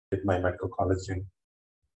did my medical college in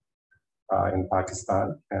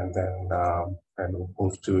Pakistan, and then I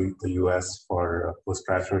moved to the US for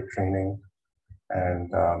postgraduate training,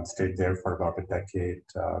 and stayed there for about a decade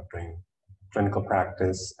doing clinical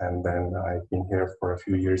practice. And then I've been here for a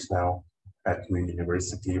few years now at UWI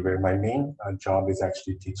University, where my main job is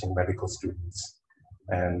actually teaching medical students.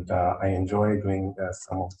 And I enjoy doing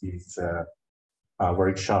some of these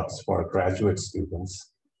workshops for graduate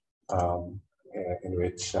students, in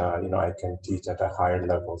which I can teach at a higher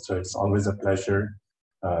level. So it's always a pleasure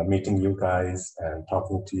meeting you guys and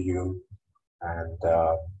talking to you, and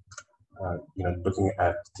looking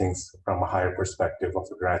at things from a higher perspective of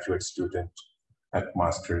a graduate student at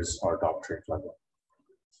master's or doctorate level.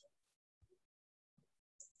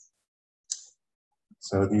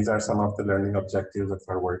 So these are some of the learning objectives of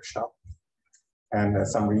our workshop, and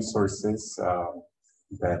some resources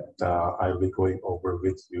that I'll be going over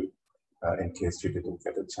with you in case you didn't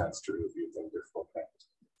get a chance to review them beforehand.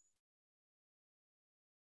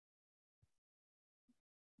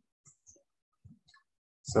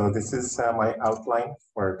 So this is my outline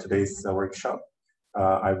for today's workshop.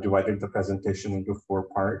 I've divided the presentation into 4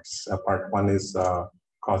 parts. Part 1 is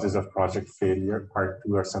causes of project failure. Part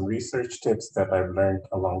 2 are some research tips that I've learned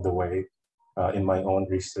along the way in my own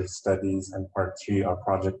research studies. And Part 3 are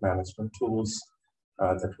project management tools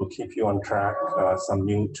that will keep you on track, some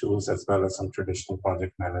new tools as well as some traditional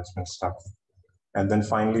project management stuff. And then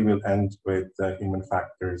finally, we'll end with human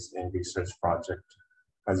factors in research project.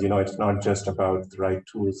 As you know, it's not just about the right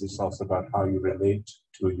tools, it's also about how you relate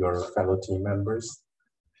to your fellow team members,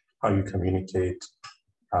 how you communicate,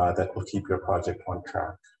 that will keep your project on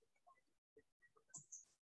track.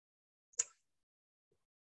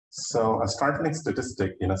 So a startling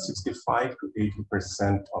statistic, 65 to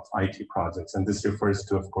 80% of IT projects, and this refers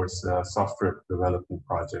to, of course, software development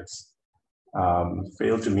projects,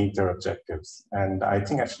 fail to meet their objectives. And I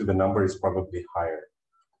think actually the number is probably higher.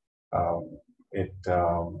 It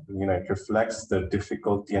reflects the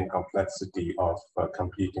difficulty and complexity of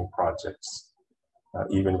completing projects,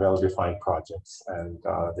 even well-defined projects. And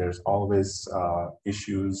there's always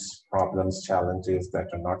issues, problems, challenges that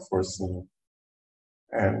are not foreseen.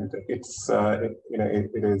 And it's,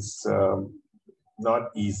 it is not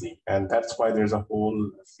easy. And that's why there's a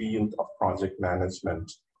whole field of project management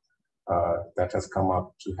that has come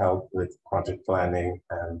up to help with project planning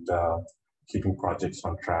and keeping projects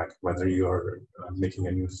on track, whether you're making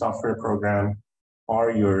a new software program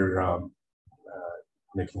or you're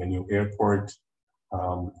making a new airport.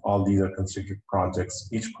 All these are considered projects.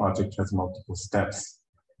 Each project has multiple steps,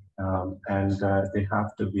 and they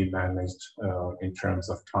have to be managed in terms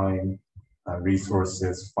of time,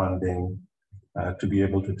 resources, funding, to be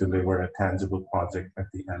able to deliver a tangible project at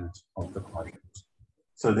the end of the project.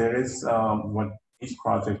 So there is what each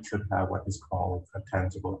project should have what is called a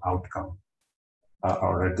tangible outcome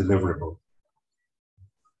or a deliverable.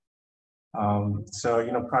 So,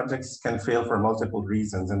 projects can fail for multiple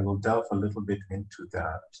reasons, and we'll delve a little bit into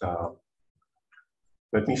that.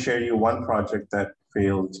 Let me share you one project that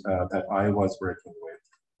failed that I was working with.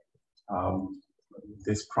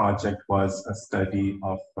 This project was a study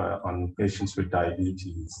of on patients with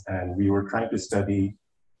diabetes, and we were trying to study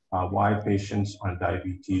why patients on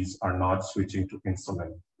diabetes are not switching to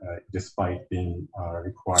insulin despite being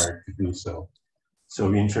required to do so. So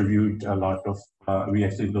we interviewed a lot of, we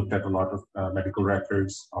actually looked at a lot of medical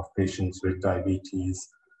records of patients with diabetes,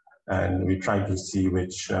 and we tried to see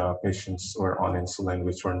which patients were on insulin,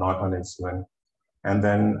 which were not on insulin. And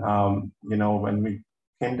then, when we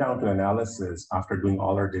came down to analysis after doing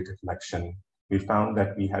all our data collection, we found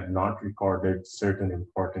that we had not recorded certain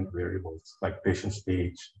important variables like patient's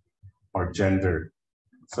age or gender.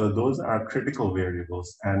 So those are critical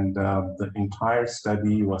variables, and the entire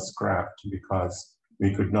study was scrapped because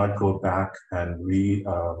we could not go back and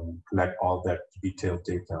collect all that detailed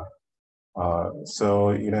data.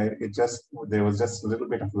 So there was just a little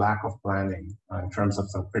bit of lack of planning in terms of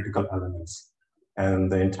some critical elements,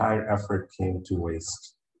 and the entire effort came to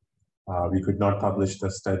waste. We could not publish the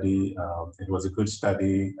study. It was a good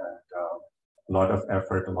study, and a lot of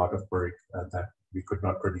effort, a lot of work that we could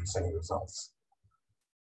not produce any results.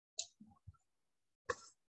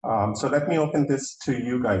 So let me open this to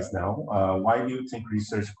you guys now. Why do you think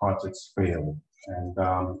research projects fail? And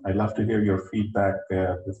I'd love to hear your feedback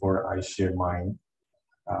before I share mine.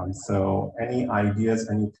 So any ideas,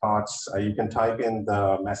 any thoughts, you can type in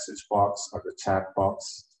the message box or the chat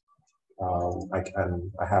box.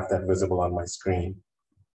 I have that visible on my screen.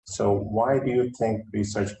 So why do you think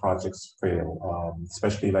research projects fail,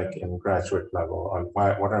 especially like in graduate level? Or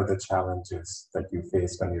what are the challenges that you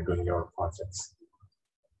face when you're doing your projects?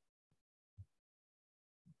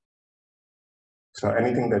 So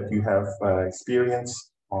anything that you have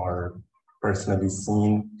experienced or personally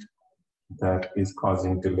seen that is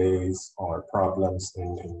causing delays or problems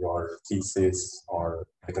in your thesis or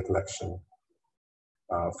data collection,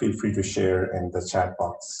 feel free to share in the chat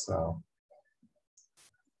box.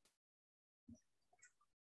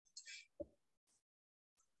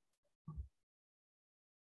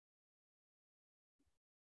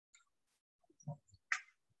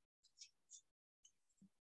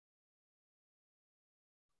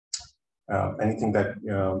 Anything that,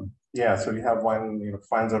 yeah, so we have one,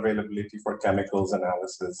 funds availability for chemicals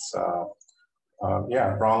analysis.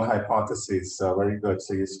 Yeah, wrong hypothesis, very good.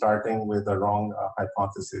 So you're starting with a wrong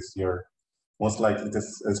hypothesis. You're most likely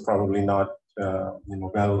this is probably not,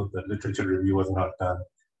 well, the literature review was not done.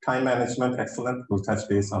 Time management, excellent. We'll touch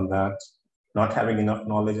base on that. Not having enough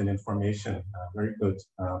knowledge and information, very good.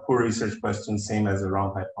 Poor research questions, same as a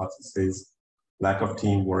wrong hypothesis. Lack of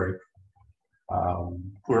teamwork.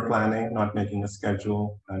 Poor planning, not making a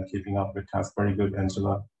schedule and keeping up with tasks, very good,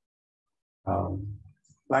 Angela.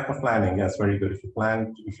 Lack of planning, yes, very good.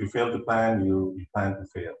 If you fail to plan, you plan to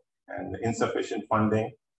fail. And insufficient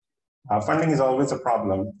funding. Funding is always a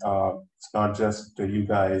problem. It's not just you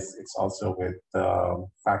guys, it's also with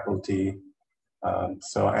faculty.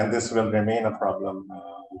 And this will remain a problem,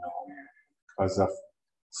 because of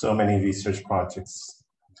so many research projects.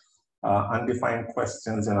 Undefined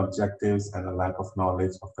questions and objectives and a lack of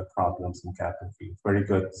knowledge of the problems in gap and field. Very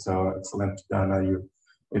good. So excellent, Dana.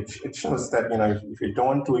 It shows that if you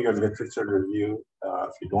don't do your literature review,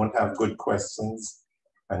 if you don't have good questions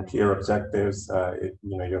and clear objectives,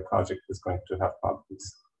 your project is going to have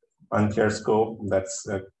problems. Unclear scope, that's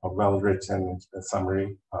a well-written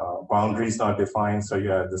summary. Boundaries not defined, so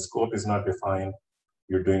yeah, the scope is not defined.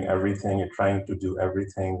 You're doing everything, you're trying to do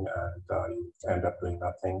everything, and you end up doing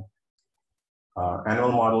nothing.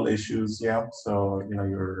 Animal model issues, yeah. So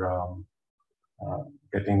you're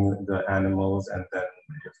getting the animals, and then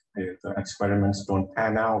if the experiments don't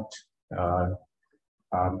pan out,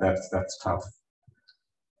 that's tough.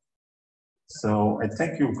 So I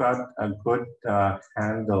think you've got a good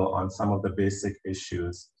handle on some of the basic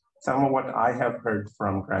issues. Some of what I have heard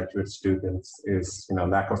from graduate students is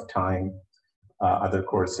lack of time, other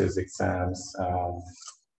courses, exams.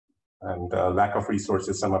 And lack of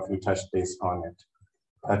resources, some of you touched base on it.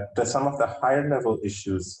 But some of the higher level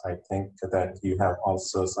issues, I think that you have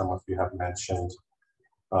also, some of you have mentioned,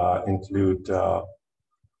 include no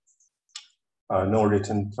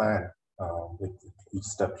written plan with each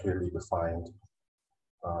step clearly defined.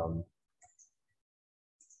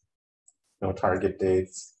 No target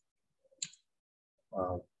dates.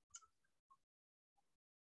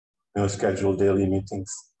 No scheduled daily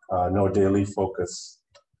meetings. No daily focus.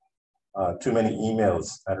 Too many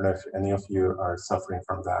emails. I don't know if any of you are suffering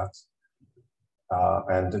from that.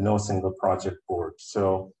 And no single project board.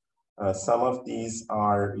 So some of these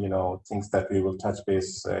are, things that we will touch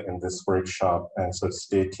base in this workshop, and so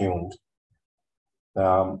stay tuned.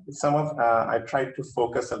 I tried to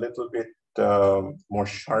focus a little bit more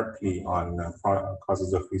sharply on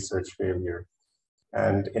causes of research failure.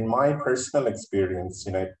 And in my personal experience,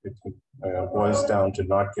 it boils down to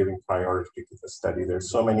not giving priority to the study. There's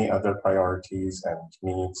so many other priorities and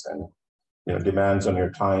needs and demands on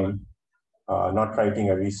your time. Not writing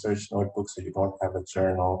a research notebook so you don't have a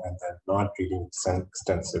journal, and then not reading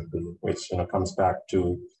extensively, which comes back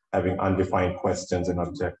to having undefined questions and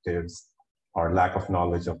objectives, or lack of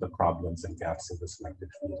knowledge of the problems and gaps in the selected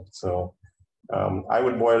field. So I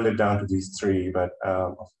would boil it down to these three, but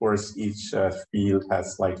of course, each field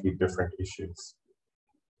has slightly different issues.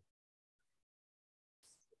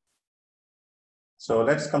 So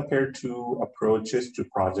let's compare two approaches to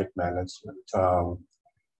project management.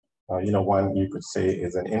 One you could say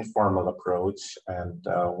is an informal approach, and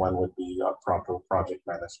one would be a proper project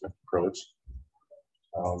management approach.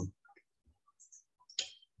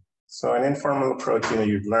 So an informal approach,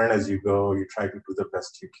 you learn as you go, you try to do the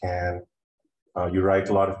best you can. You write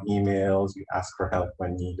a lot of emails, you ask for help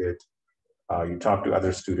when needed. You talk to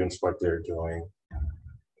other students what they're doing.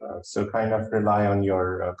 So kind of rely on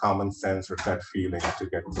your common sense or gut feeling to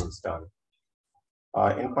get things done.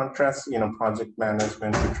 In contrast, project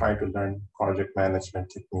management, you try to learn project management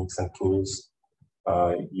techniques and tools.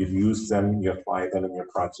 You use them, you apply them in your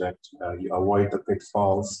project. You avoid the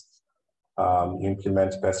pitfalls. You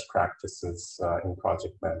implement best practices in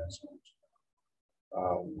project management.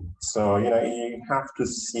 So, you have to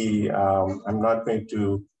see, I'm not going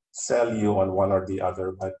to sell you on one or the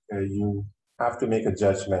other, but you have to make a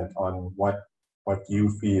judgment on what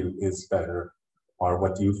you feel is better or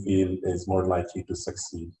what you feel is more likely to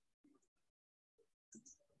succeed.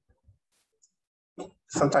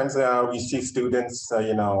 Sometimes we see students,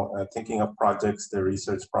 thinking of projects, their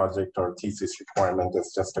research project or thesis requirement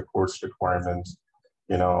as just a course requirement.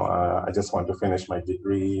 I just want to finish my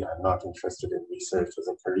degree. I'm not interested in research as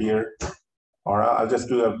a career, or I'll just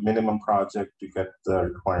do a minimum project to get the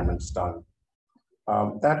requirements done.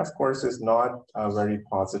 That, of course, is not a very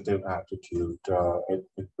positive attitude.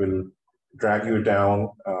 It will drag you down.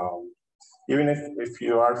 Even if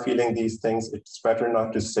you are feeling these things, it's better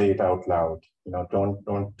not to say it out loud.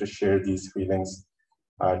 Don't share these feelings.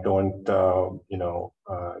 Don't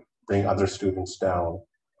bring other students down.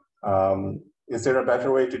 Is there a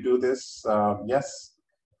better way to do this? Yes.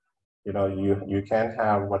 You can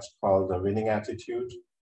have what's called a winning attitude,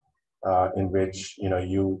 in which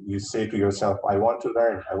you say to yourself, I want to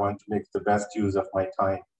learn. I want to make the best use of my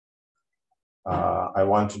time. I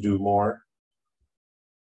want to do more.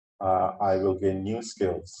 I will gain new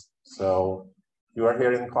skills. So you are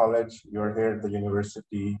here in college, you are here at the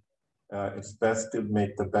university. It's best to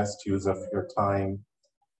make the best use of your time.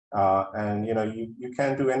 And you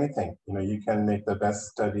can do anything. You can make the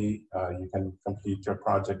best study. You can complete your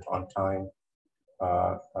project on time,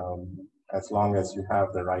 as long as you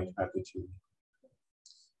have the right attitude.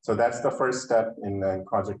 So that's the first step in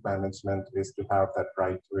project management, is to have that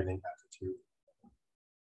right winning attitude.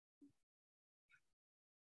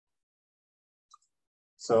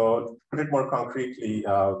 So to put it more concretely,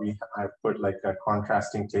 I put like a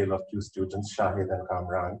contrasting tale of two students, Shahid and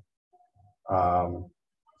Kamran.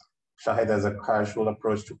 Shahid has a casual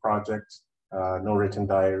approach to projects, no written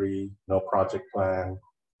diary, no project plan,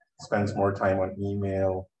 spends more time on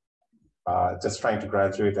email, just trying to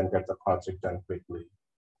graduate and get the project done quickly.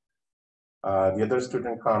 The other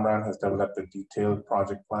student, Kamran, has developed a detailed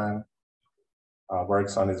project plan,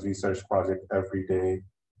 works on his research project every day,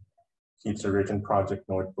 keeps a written project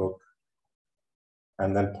notebook,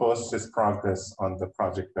 and then posts his progress on the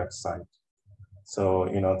project website. So,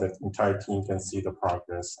 the entire team can see the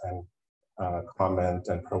progress and comment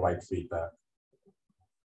and provide feedback.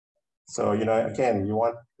 So, again, you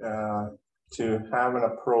want to have an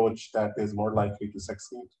approach that is more likely to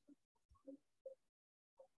succeed.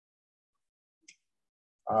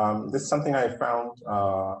 This is something I found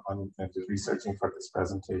on researching for this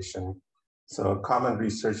presentation. So common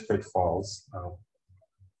research pitfalls,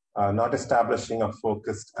 not establishing a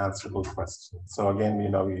focused answerable question. So again,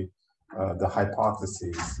 the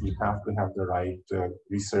hypotheses, you have to have the right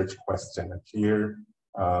research question, a clear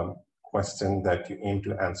question that you aim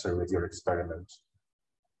to answer with your experiment.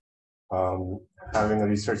 Having a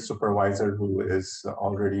research supervisor who is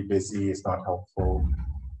already busy is not helpful.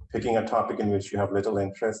 Picking a topic in which you have little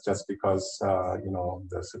interest just because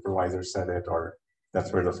the supervisor said it, or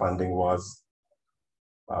that's where the funding was.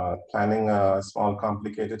 Planning a small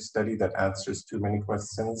complicated study that answers too many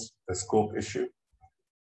questions, the scope issue.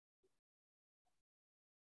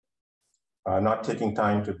 Not taking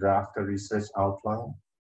time to draft a research outline.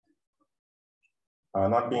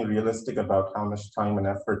 Not being realistic about how much time and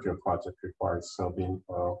effort your project requires, so being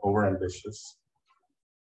overambitious.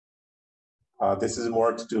 This is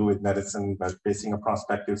more to do with medicine, but basing a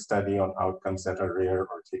prospective study on outcomes that are rare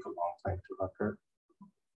or take a long time to occur.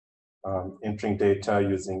 Entering data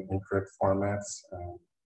using incorrect formats,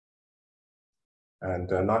 and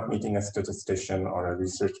not meeting a statistician or a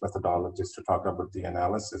research methodologist to talk about the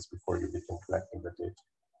analysis before you begin collecting the data.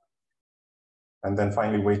 And then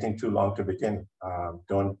finally, waiting too long to begin.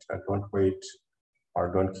 Don't wait,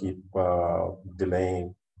 or don't keep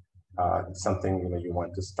delaying something you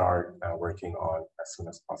want to start working on as soon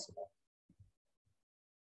as possible.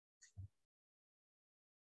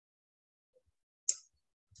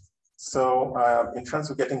 So in terms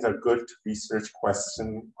of getting a good research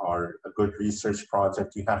question or a good research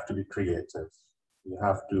project, you have to be creative. You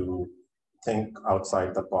have to think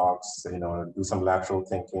outside the box, do some lateral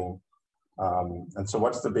thinking. And so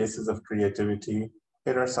what's the basis of creativity?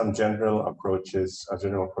 Here are some general approaches, a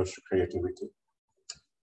general approach to creativity.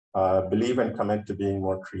 Believe and commit to being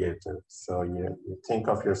more creative. So you think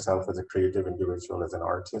of yourself as a creative individual, as an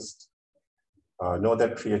artist. Know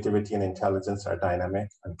that creativity and intelligence are dynamic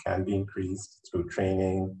and can be increased through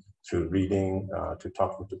training, through reading, to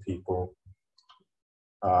talking to people.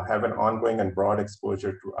 Have an ongoing and broad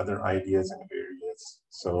exposure to other ideas and areas.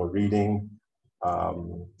 So reading,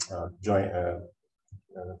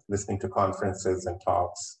 listening to conferences and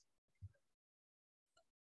talks.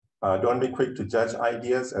 Don't be quick to judge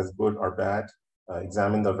ideas as good or bad.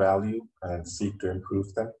 Examine the value and seek to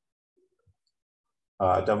improve them.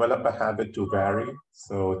 Develop a habit to vary,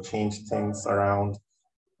 so change things around.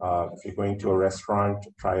 If you're going to a restaurant,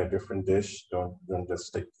 try a different dish. Don't just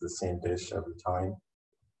stick to the same dish every time.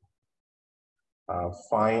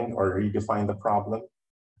 find or redefine the problem.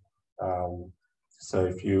 So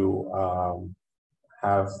if you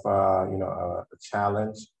have a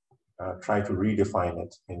challenge, try to redefine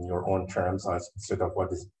it in your own terms instead of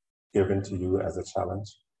what is given to you as a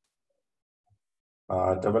challenge.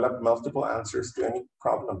 Develop multiple answers to any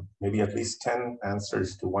problem, maybe at least 10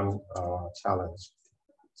 answers to one challenge.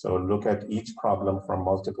 So look at each problem from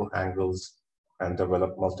multiple angles and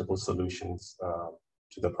develop multiple solutions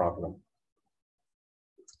to the problem.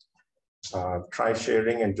 Try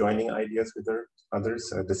sharing and joining ideas with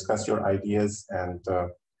others. Discuss your ideas and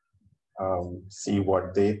see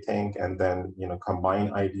what they think, and then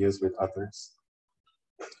combine ideas with others.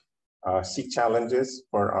 Seek challenges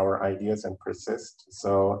for our ideas and persist.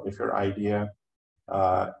 So if your idea,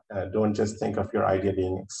 don't just think of your idea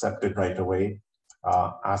being accepted right away.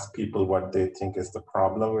 Ask people what they think is the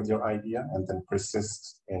problem with your idea, and then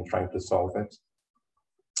persist in trying to solve it.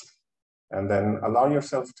 And then allow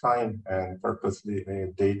yourself time and purposely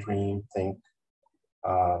daydream, think.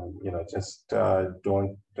 Just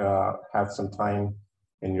don't have some time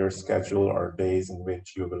in your schedule or days in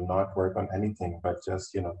which you will not work on anything, but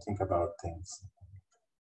just think about things.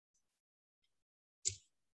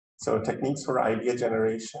 So techniques for idea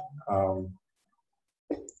generation.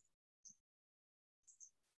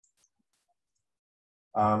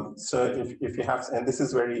 So if you have, and this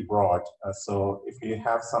is very broad, so if you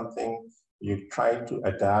have something, you try to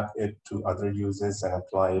adapt it to other uses and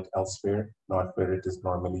apply it elsewhere, not where it is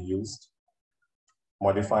normally used.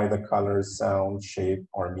 Modify the color, sound, shape,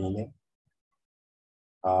 or meaning.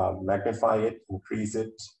 Magnify it, increase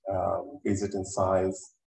it in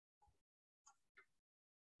size.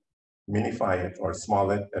 Minify it or small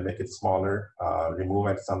it and make it smaller.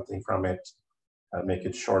 Remove something from it, make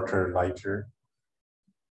it shorter, lighter.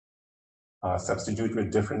 Substitute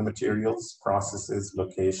with different materials, processes,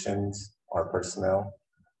 locations, or personnel.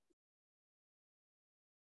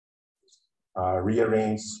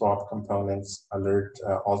 Rearrange, swap components,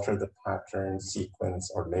 alter the pattern, sequence,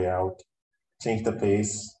 or layout. Change the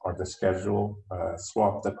pace or the schedule,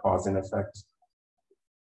 swap the cause and effect.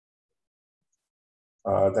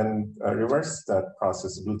 Then reverse that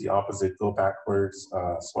process, do the opposite, go backwards,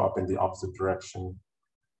 swap in the opposite direction.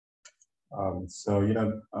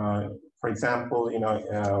 For example,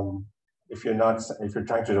 if you're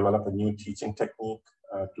trying to develop a new teaching technique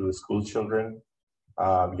to school children,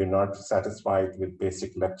 you're not satisfied with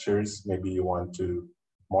basic lectures. Maybe you want to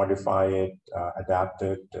modify it, adapt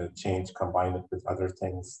it, change, combine it with other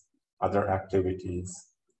things, other activities.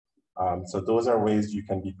 So those are ways you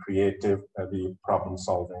can be creative, be problem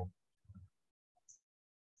solving.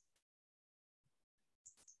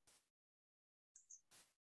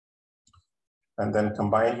 And then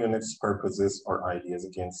combine units, purposes, or ideas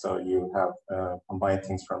again. So you have combined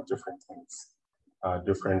things from different things,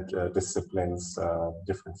 different disciplines,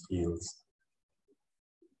 different fields.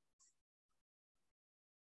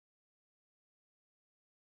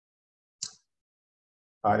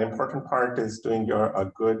 An important part is doing a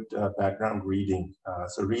good background reading.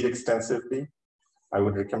 So read extensively. I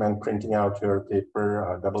would recommend printing out your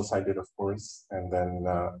paper, double-sided of course, and then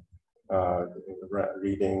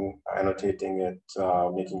reading, annotating it,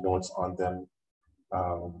 making notes on them.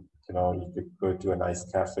 You could go to a nice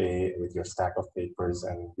cafe with your stack of papers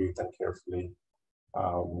and read them carefully.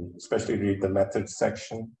 Especially read the methods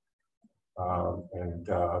section.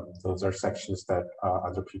 Those are sections that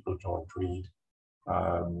other people don't read.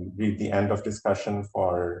 Read the end of discussion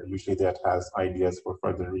usually that has ideas for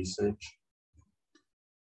further research.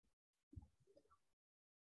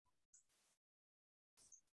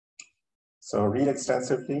 So read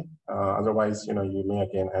extensively, otherwise, you may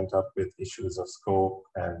again end up with issues of scope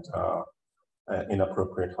and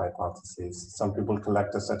inappropriate hypotheses. Some people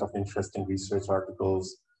collect a set of interesting research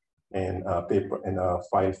articles in a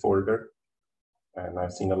file folder. And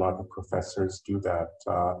I've seen a lot of professors do that.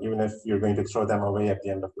 Even if you're going to throw them away at the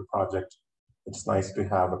end of the project, it's nice to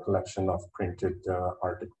have a collection of printed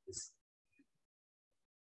articles.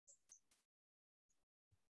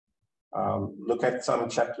 Look at some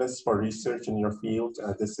checklists for research in your field.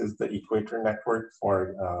 This is the Equator Network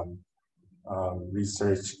for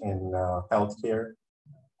research in healthcare.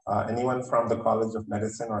 Anyone from the College of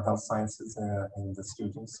Medicine or Health Sciences in the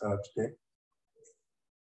students today?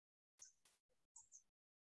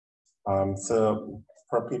 So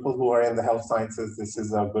for people who are in the health sciences, this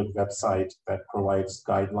is a good website that provides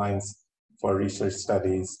guidelines for research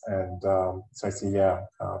studies. And so I see, yeah,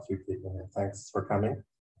 a few people here. Thanks for coming.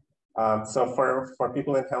 So for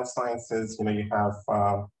people in health sciences, you have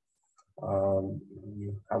a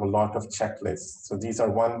lot of checklists. So these are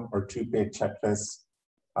 1 or 2 page checklists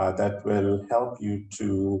that will help you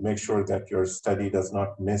to make sure that your study does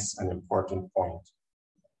not miss an important point.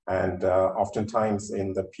 And oftentimes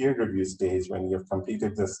in the peer review stage, when you've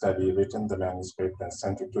completed the study, written the manuscript and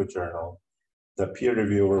sent it to a journal, the peer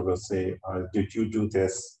reviewer will say, did you do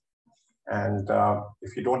this? And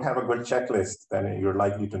if you don't have a good checklist, then you're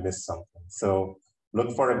likely to miss something. So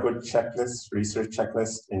look for a good checklist, research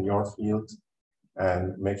checklist in your field,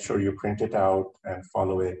 and make sure you print it out and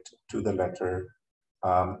follow it to the letter.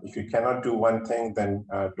 If you cannot do one thing, then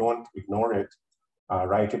don't ignore it.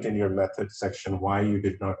 Write it in your method section why you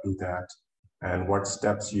did not do that and what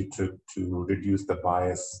steps you took to reduce the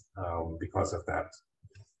bias because of that.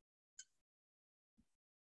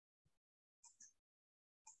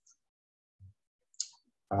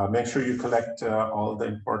 Make sure you collect all the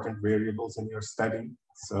important variables in your study.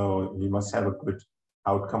 So you must have a good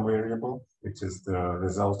outcome variable, which is the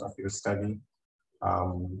result of your study.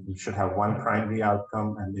 You should have one primary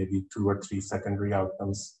outcome and maybe 2 or 3 secondary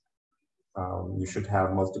outcomes. You should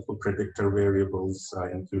have multiple predictor variables,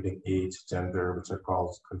 including age, gender, which are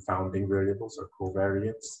called confounding variables or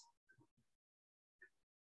covariates.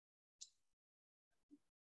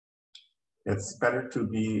 It's better to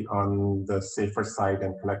be on the safer side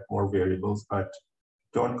and collect more variables, but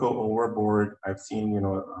don't go overboard. I've seen,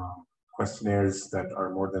 questionnaires that are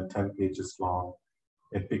more than 10 pages long.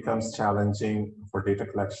 It becomes challenging for data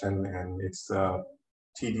collection, and it's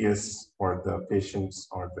tedious for the patients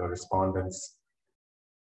or the respondents.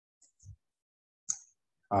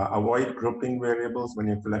 Avoid grouping variables when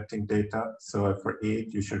you're collecting data. So for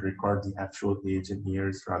age, you should record the actual age in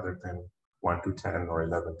years rather than 1 to 10 or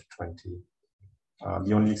 11 to 20.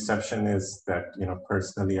 The only exception is that,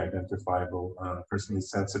 personally identifiable, personally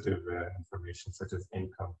sensitive information such as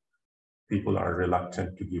income, people are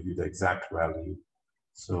reluctant to give you the exact value.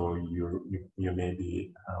 So you may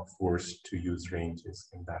be forced to use ranges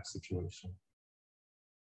in that situation.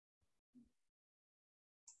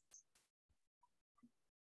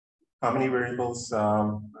 How many variables,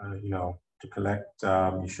 to collect?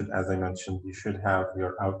 You should, as I mentioned, you should have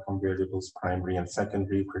your outcome variables, primary and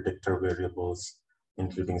secondary predictor variables,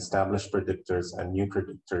 including established predictors and new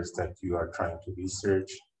predictors that you are trying to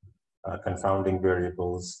research, confounding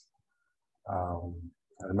variables.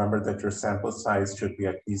 Remember that your sample size should be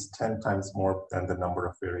at least 10 times more than the number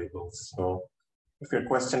of variables. So if your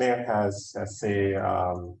questionnaire has, say,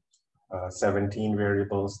 17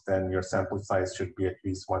 variables, then your sample size should be at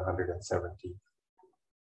least 170.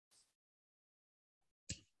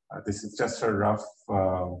 This is just a rough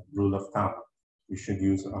rule of thumb. You should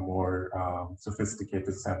use a more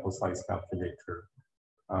sophisticated sample size calculator.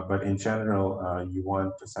 But in general, you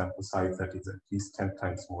want a sample size that is at least 10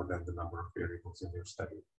 times more than the number of variables in your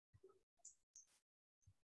study.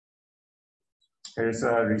 Here's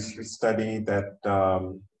a research study that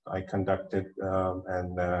I conducted,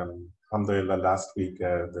 and alhamdulillah, last week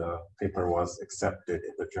the paper was accepted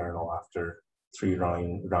in the journal after 3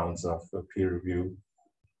 rounds of peer review.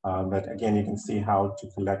 But again, you can see how to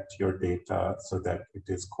collect your data so that it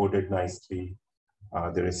is coded nicely.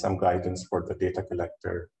 There is some guidance for the data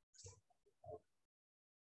collector.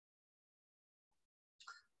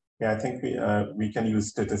 Yeah, I think we can use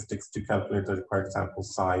statistics to calculate the required sample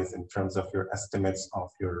size in terms of your estimates of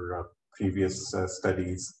your previous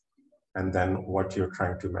studies and then what you're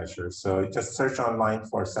trying to measure. So just search online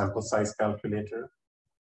for sample size calculator,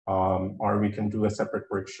 or we can do a separate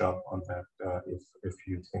workshop on that if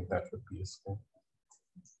you think that would be useful.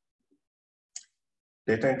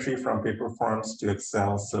 Data entry from paper forms to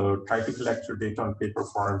Excel. So try to collect your data on paper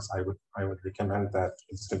forms. I would recommend that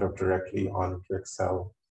instead of directly onto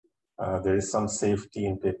Excel. There is some safety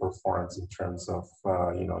in paper forms in terms of,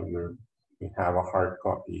 you have a hard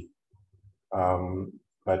copy.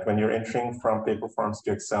 But when you're entering from paper forms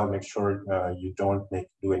to Excel, make sure you don't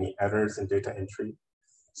do any errors in data entry.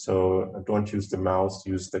 So don't use the mouse,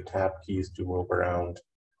 use the tab keys to move around.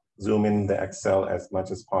 Zoom in the Excel as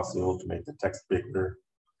much as possible to make the text bigger.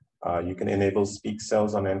 You can enable speak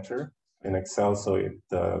cells on enter in Excel, so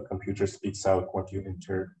the computer speaks out what you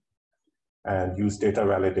entered. And use data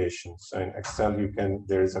validation. So in Excel,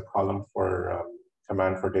 there is a column for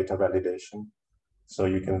command for data validation. So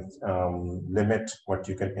you can limit what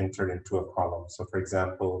you can enter into a column. So for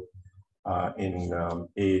example, in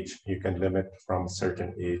age, you can limit from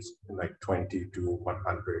certain age, like 20 to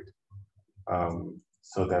 100,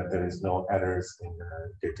 so that there is no errors in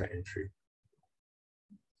data entry.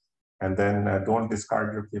 And then don't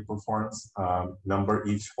discard your paper forms. Number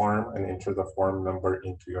each form and enter the form number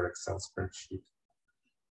into your Excel spreadsheet.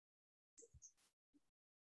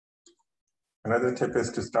 Another tip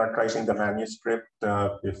is to start writing the manuscript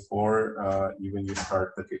before even you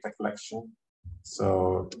start the data collection.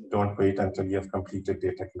 So don't wait until you have completed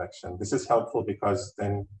data collection. This is helpful because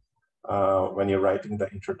then when you're writing the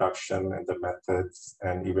introduction and the methods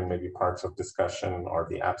and even maybe parts of discussion or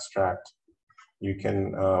the abstract, you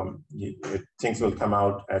can, things will come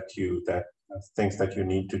out at you that things that you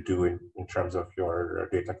need to do in terms of your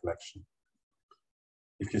data collection.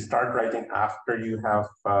 If you start writing after you have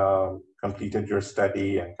completed your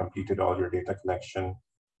study and completed all your data collection,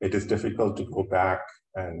 it is difficult to go back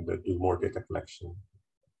and do more data collection.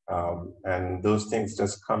 And those things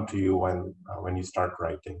just come to you when you start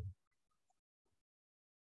writing.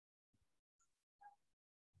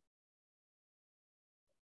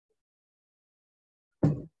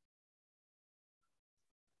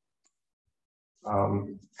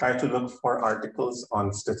 Try to look for articles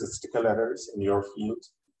on statistical errors in your field.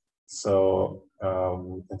 So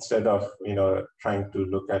instead of trying to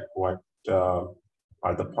look at what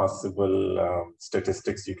are the possible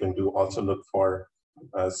statistics you can do, also look for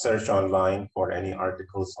search online for any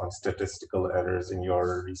articles on statistical errors in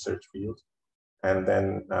your research field, and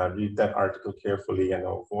then read that article carefully and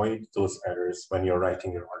avoid those errors when you're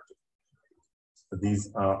writing your article. So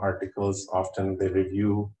these articles often they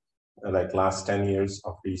review like last 10 years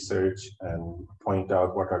of research and point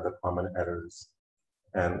out what are the common errors.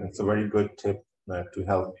 And it's a very good tip to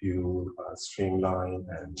help you streamline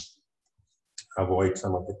and avoid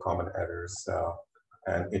some of the common errors.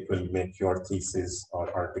 And it will make your thesis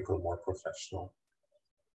or article more professional.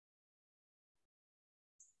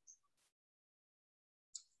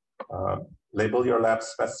 Label your lab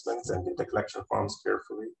specimens and data collection forms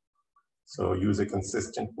carefully. So use a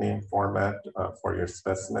consistent name format for your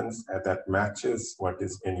specimens that matches what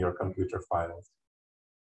is in your computer files.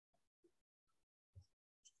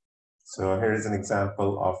 So here is an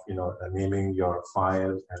example of naming your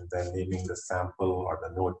file and then naming the sample or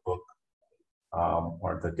the notebook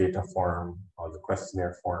or the data form or the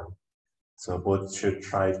questionnaire form. So both should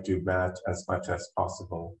try to match as much as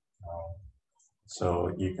possible.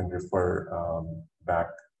 So you can refer back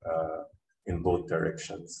in both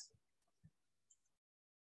directions.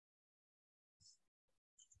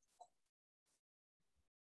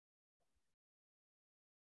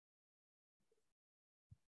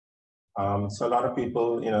 So a lot of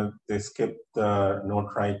people, they skip the note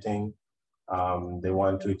writing. They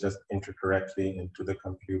want to just enter directly into the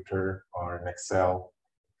computer or an Excel.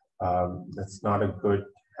 That's not a good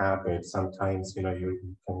habit. Sometimes,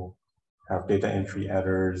 you can have data entry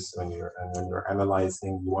errors when you're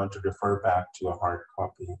analyzing. You want to refer back to a hard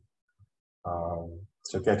copy.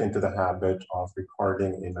 So get into the habit of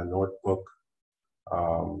recording in a notebook,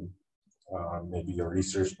 maybe your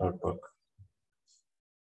research notebook.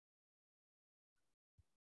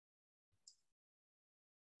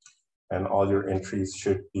 And all your entries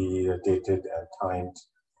should be dated and timed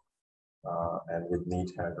and with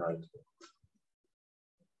neat handwriting.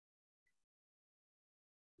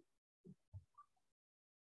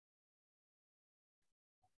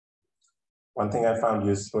 One thing I found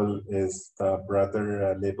useful is the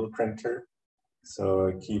Brother label printer.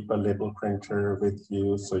 So keep a label printer with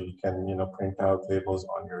you so you can, print out labels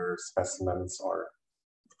on your specimens or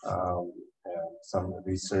some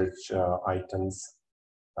research items.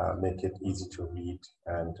 Make it easy to read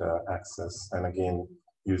and access. And again,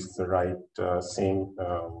 use the right same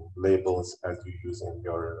labels as you use in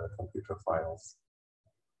your computer files.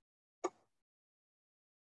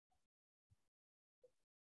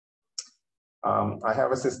 I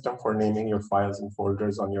have a system for naming your files and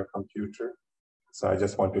folders on your computer. So I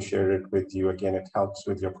just want to share it with you. Again, it helps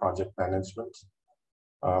with your project management.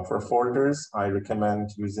 For folders, I recommend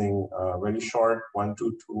using very short 1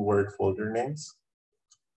 to 2 word folder names.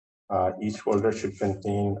 Each folder should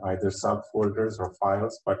contain either subfolders or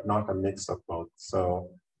files, but not a mix of both. So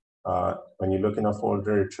when you look in a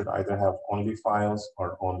folder, it should either have only files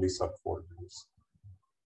or only subfolders.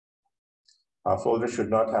 A folder should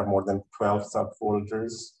not have more than 12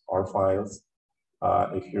 subfolders or files.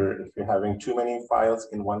 If you're having too many files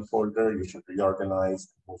in one folder, you should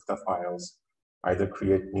reorganize, move the files, either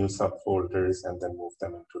create new subfolders and then move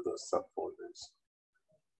them into those subfolders.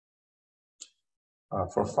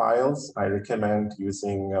 For files, I recommend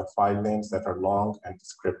using file names that are long and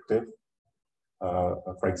descriptive.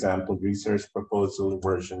 For example, research proposal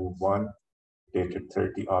version 1, dated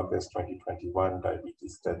 30 August 2021,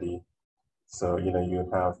 diabetes study. So, you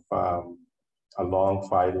have a long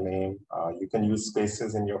file name. You can use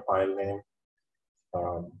spaces in your file name.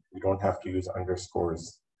 You don't have to use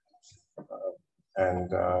underscores.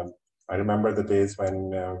 I remember the days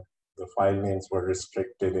when the file names were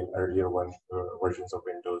restricted in earlier versions of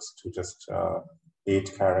Windows to just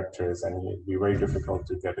 8 characters, and it'd be very difficult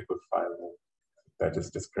to get a good file name that is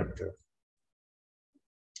descriptive.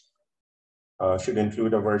 Should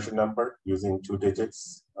include a version number using 2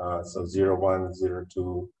 digits, so 01,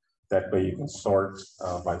 02. That way you can sort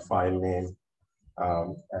by file name,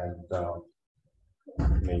 and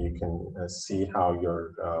you can see how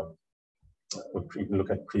your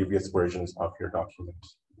look at previous versions of your document.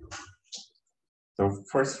 The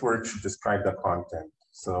first word should describe the content.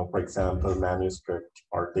 So, for example, manuscript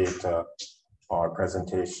or data or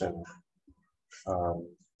presentation.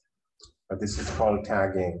 This is called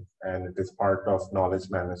tagging, and it is part of knowledge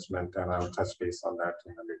management, and I'll touch base on that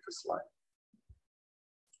in a later slide.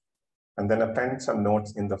 And then append some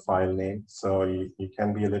notes in the file name. So you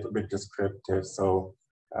can be a little bit descriptive. So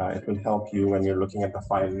it will help you when you're looking at the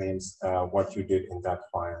file names, what you did in that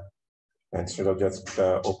file, instead of just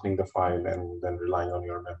opening the file and then relying on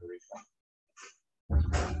your memory.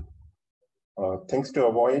 Things to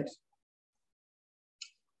avoid: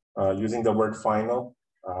 using the word final.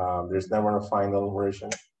 There's never a final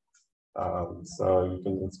version. So you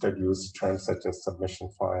can instead use terms such as submission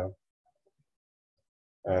file.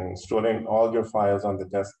 And storing all your files on the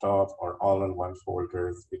desktop or all in one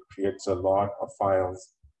folder, it creates a lot of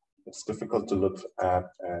files. It's difficult to look at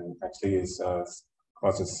and actually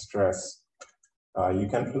causes stress. You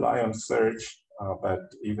can rely on search, but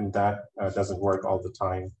even that doesn't work all the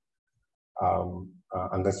time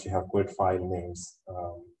unless you have good file names.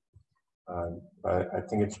 But I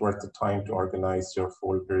think it's worth the time to organize your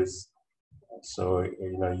folders so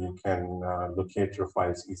you can locate your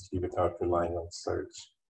files easily without relying on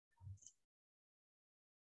search.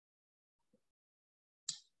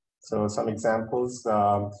 So some examples.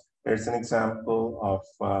 Here's an example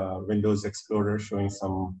of Windows Explorer showing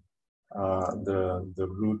some the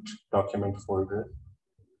root document folder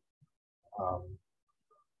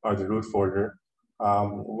or the root folder.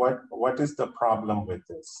 What is the problem with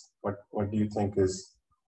this? What do you think is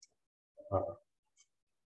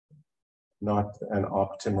not an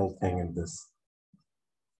optimal thing in this?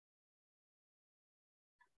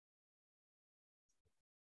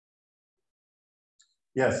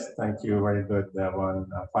 Yes, thank you. Very good. That one.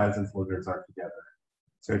 Files and folders are together.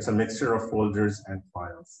 So it's a mixture of folders and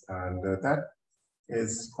files, and that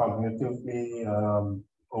is cognitively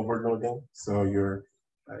overloading. So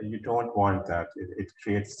you don't want that. It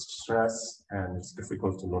creates stress and it's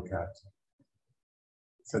difficult to look at.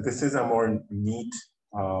 So this is a more neat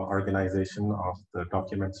organization of the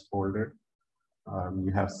documents folder.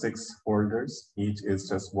 You have 6 folders. Each is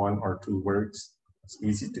just 1 or 2 words. It's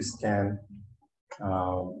easy to scan.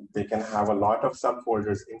 They can have a lot of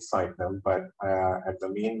subfolders inside them, but at the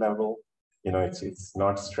main level, it's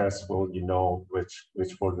not stressful. You know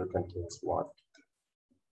which folder contains what.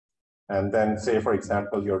 And then say, for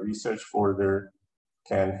example, your research folder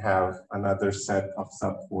can have another set of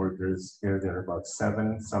subfolders. Here there are about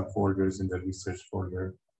 7 subfolders in the research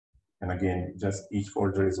folder. And again, just each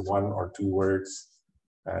folder is 1 or 2 words,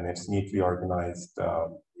 and it's neatly organized.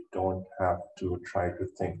 You don't have to try to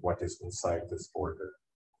think what is inside this folder.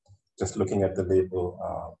 Just looking at the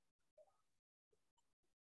label.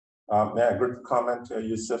 Yeah, good comment,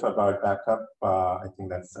 Yusuf, about backup. I think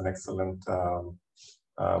that's an excellent.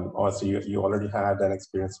 Also, you already had an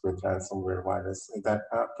experience with ransomware virus. That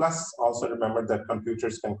plus, also remember that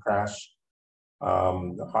computers can crash,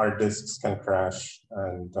 the hard disks can crash,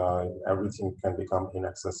 and everything can become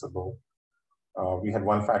inaccessible. We had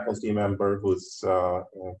one faculty member whose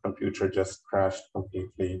computer just crashed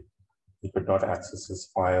completely. He could not access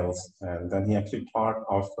his files, and then he actually thought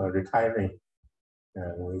of retiring.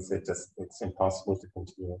 And he said, it's impossible to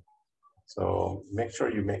continue. So make sure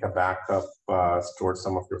you make a backup, store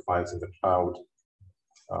some of your files in the cloud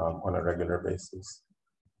on a regular basis.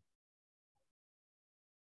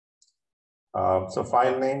 So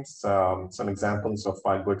file names, some examples of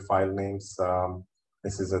good file names.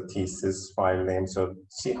 This is a thesis file name. So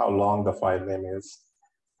see how long the file name is.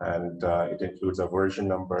 And it includes a version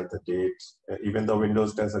number, the date. Even though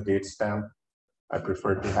Windows does a date stamp, I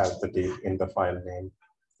prefer to have the date in the file name.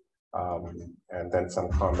 And then some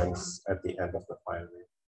comments at the end of the file name.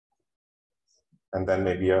 And then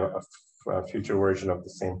maybe a future version of the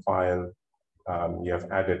same file. You have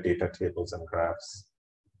added data tables and graphs.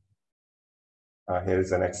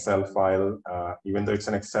 Here's an Excel file. Even though it's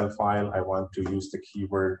an Excel file, I want to use the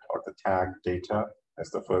keyword or the tag data as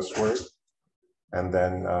the first word. And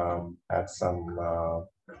then add some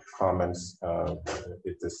comments.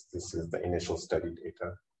 This is the initial study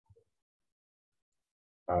data.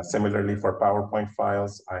 Similarly, for PowerPoint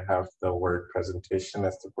files, I have the word presentation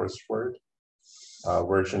as the first word,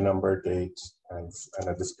 version number, date, and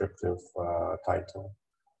a descriptive title.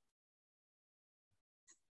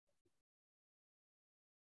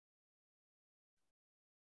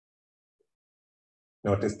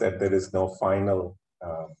 Notice that there is no final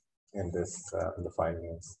in the file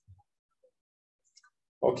names.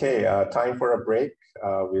 Okay, time for a break.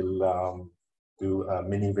 We'll do a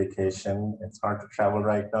mini vacation. It's hard to travel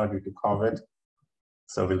right now due to COVID.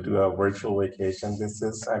 So we'll do a virtual vacation. This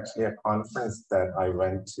is actually a conference that I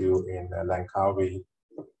went to in Langkawi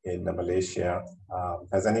in Malaysia.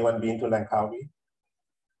 Has anyone been to Langkawi?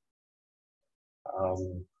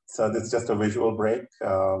 So this is just a visual break.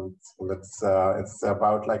 It's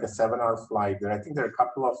about like a 7-hour flight. I think there are a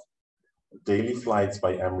couple of daily flights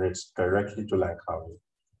by Emirates directly to Langkawi.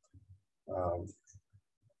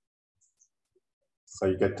 So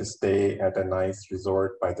you get to stay at a nice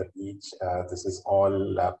resort by the beach. This is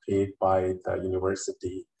all paid by the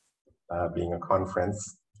university, being a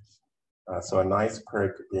conference. So a nice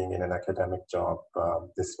perk being in an academic job.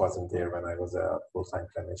 This wasn't there when I was a full-time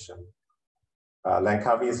clinician.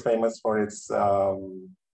 Langkawi is famous for its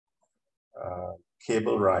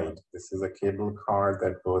cable ride. This is a cable car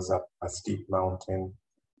that goes up a steep mountain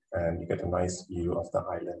and you get a nice view of the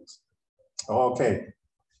island. Oh, okay,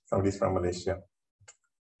 somebody's from Malaysia.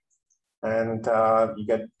 And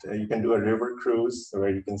you can do a river cruise where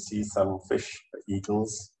you can see some fish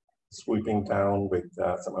eagles swooping down with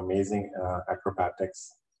some amazing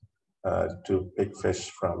acrobatics to pick fish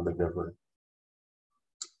from the river.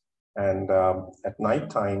 And at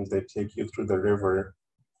nighttime, they take you through the river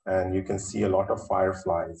and you can see a lot of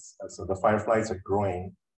fireflies. So the fireflies are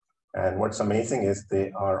growing. And what's amazing is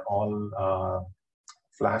they are all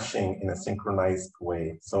flashing in a synchronized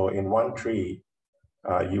way. So in one tree,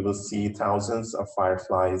 you will see thousands of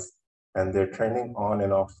fireflies and they're turning on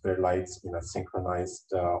and off their lights in a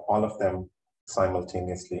synchronized, all of them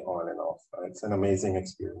simultaneously on and off. It's an amazing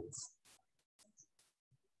experience.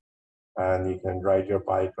 And you can ride your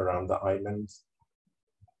bike around the island.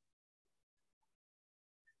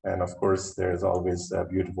 And of course, there's always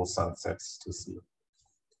beautiful sunsets to see.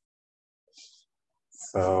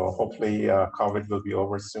 So hopefully COVID will be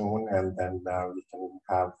over soon and then we can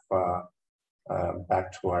have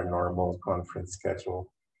back to our normal conference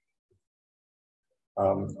schedule.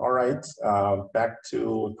 All right, back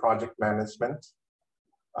to project management.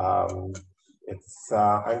 I'm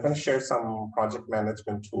going to share some project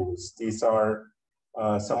management tools. These are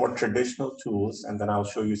some more traditional tools, and then I'll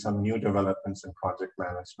show you some new developments in project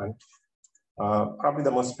management. Probably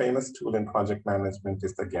the most famous tool in project management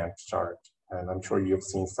is the Gantt chart, and I'm sure you've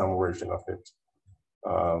seen some version of it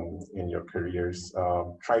in your careers.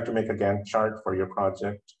 Try to make a Gantt chart for your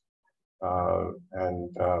project and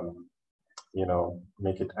you know,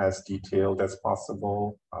 make it as detailed as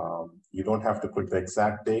possible. You don't have to put the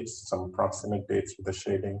exact dates, some approximate dates with the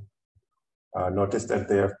shading. Notice that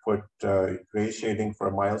they have put gray shading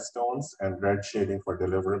for milestones and red shading for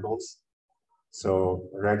deliverables. So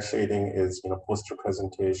red shading is, you know, poster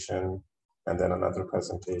presentation and then another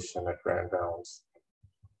presentation at grand rounds.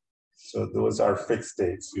 So those are fixed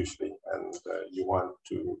dates usually, and you want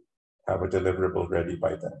to have a deliverable ready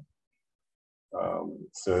by then.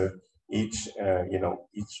 So each, you know,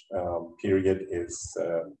 each period is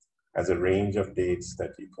has a range of dates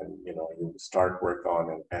that you can, you know, you start work on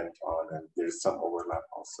and end on, and there's some overlap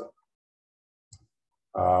also.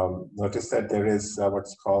 Notice that there is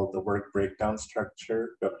what's called the work breakdown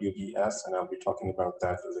structure, WBS, and I'll be talking about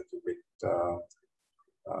that a little bit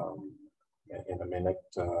in a minute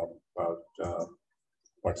about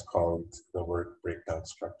what's called the work breakdown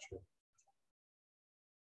structure.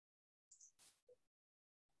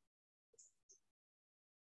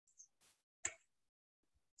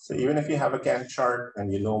 So even if you have a Gantt chart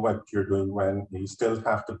and you know what you're doing when, you still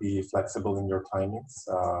have to be flexible in your timings.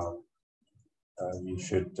 You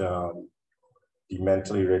should be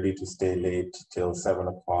mentally ready to stay late till 7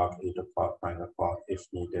 o'clock, 8 o'clock, 9 o'clock if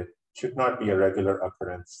needed. Should not be a regular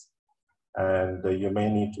occurrence. And you may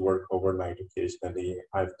need to work overnight occasionally.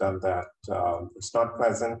 I've done that. It's not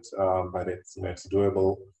pleasant, but it's, you know, it's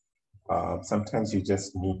doable. Sometimes you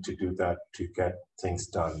just need to do that to get things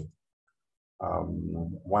done.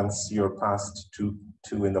 Once you're past 2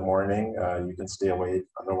 in the morning, you can stay awake.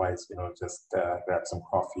 Otherwise, you know, just grab some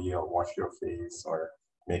coffee or wash your face or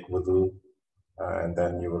make wudu, and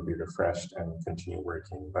then you will be refreshed and continue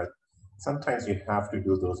working. But sometimes you have to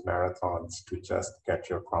do those marathons to just get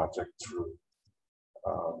your project through.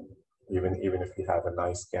 Even if you have a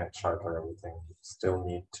nice Gantt chart or everything, you still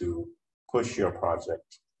need to push your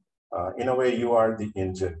project In a way, you are the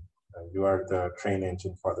engine. You are the train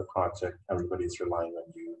engine for the project. Everybody's relying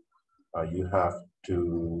on you. You have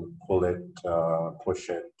to pull it, push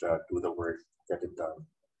it, do the work, get it done.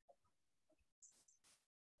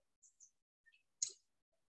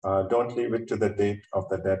 Don't leave it to the date of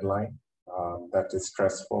the deadline. That is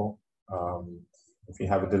stressful. If you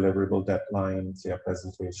have a deliverable deadline, say a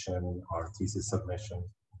presentation or thesis submission,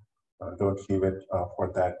 don't leave it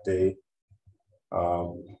for that day.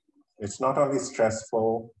 It's not only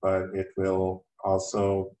stressful, but it will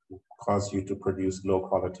also cause you to produce low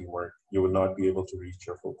quality work. You will not be able to reach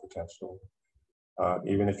your full potential.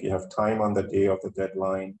 Even if you have time on the day of the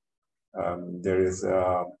deadline, there is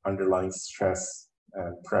underlying stress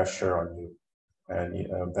and pressure on you.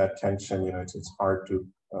 And that tension, it's hard to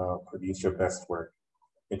produce your best work.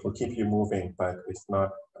 It will keep you moving, but it's not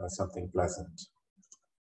something pleasant.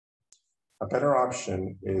 A better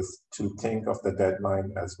option is to think of the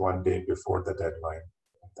deadline as one day before the deadline.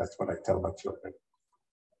 That's what I tell my children.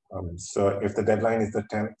 So if the deadline is the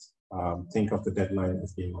 10th, think of the deadline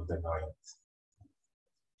as being on the 9th.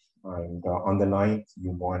 And on the 9th,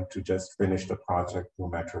 you want to just finish the project no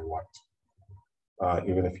matter what.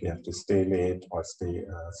 Even if you have to stay late or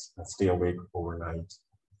stay awake overnight.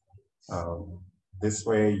 This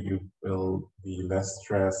way you will be less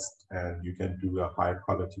stressed and you can do a higher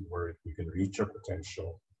quality work. You can reach your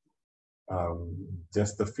potential.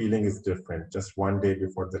 Just the feeling is different. Just one day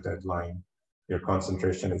before the deadline, your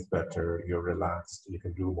concentration is better, you're relaxed, you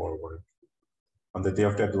can do more work. On the day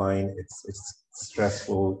of deadline, it's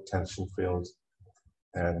stressful, tension-filled,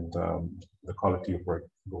 and the quality of work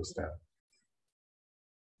goes down.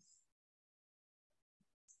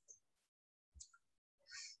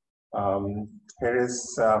 Here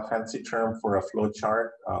is a fancy term for a flow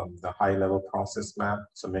chart, the high-level process map.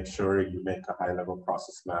 So make sure you make a high-level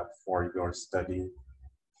process map for your study,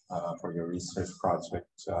 for your research project.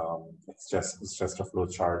 It's just a flow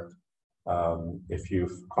chart. If you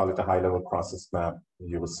call it a high-level process map,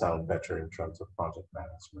 you will sound better in terms of project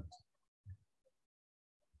management.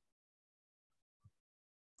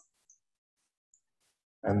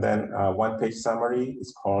 And then one-page summary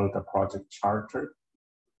is called a project charter.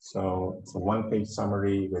 So it's a one-page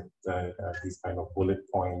summary with these kind of bullet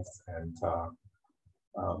points and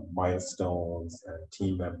milestones and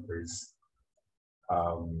team members.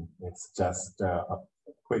 It's just a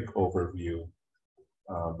quick overview,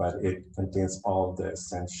 but it contains all the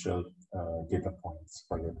essential data points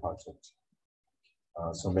for your project.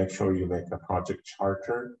 So make sure you make a project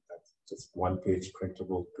charter, that's just one-page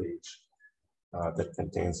printable page that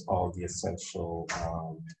contains all the essential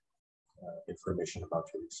information about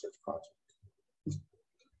your research project.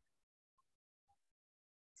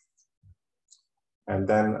 And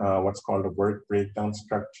then what's called a work breakdown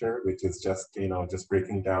structure, which is just, just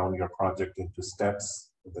breaking down your project into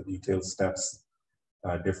steps, the detailed steps,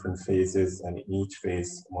 different phases, and in each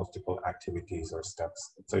phase, multiple activities or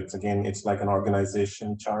steps. So it's like an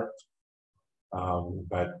organization chart,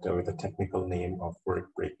 but with a technical name of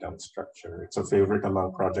work breakdown structure. It's a favorite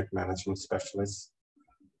among project management specialists.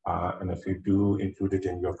 And if you do include it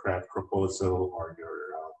in your grant proposal or your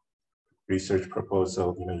research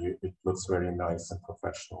proposal, it looks very nice and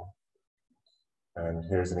professional. And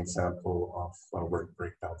here's an example of a work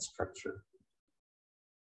breakdown structure.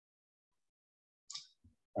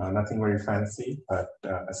 Nothing very fancy, but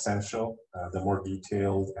essential. The more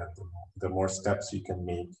detailed and the more steps you can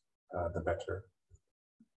make, the better.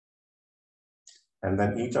 And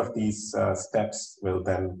then each of these steps will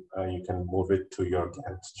then, you can move it to your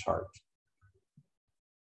Gantt chart.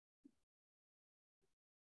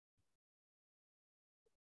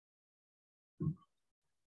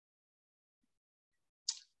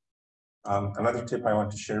 Another tip I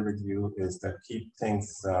want to share with you is that keep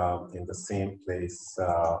things in the same place,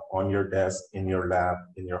 on your desk, in your lab,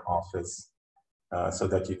 in your office, so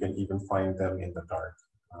that you can even find them in the dark.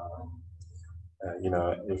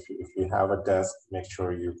 If you have a desk, make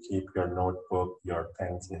sure you keep your notebook, your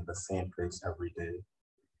pens in the same place every day.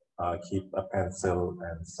 Keep a pencil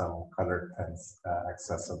and some colored pens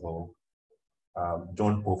accessible.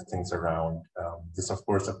 Don't move things around. This of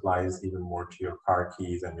course applies even more to your car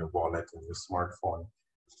keys and your wallet and your smartphone.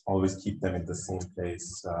 Always keep them in the same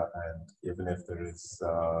place, and even if there is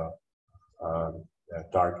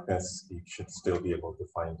darkness, you should still be able to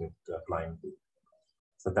find it blindly.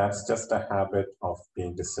 So that's just a habit of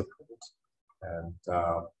being disciplined and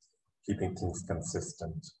keeping things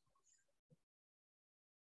consistent.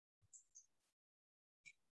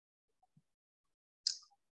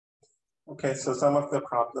 Okay, so some of the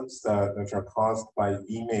problems that are caused by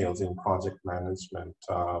emails in project management,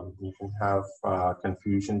 you can have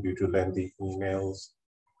confusion due to lengthy emails,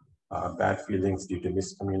 bad feelings due to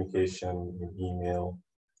miscommunication in email,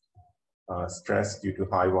 stress due to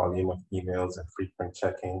high volume of emails and frequent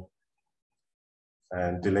checking,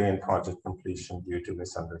 and delay in project completion due to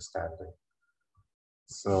misunderstanding.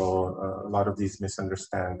 So a lot of these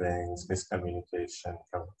misunderstandings, miscommunication,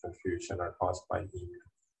 confusion are caused by email.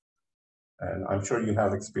 And I'm sure you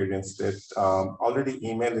have experienced it. Already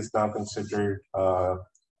email is now considered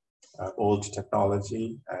old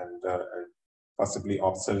technology and possibly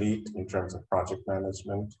obsolete in terms of project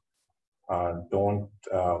management. Don't,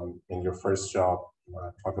 in your first job,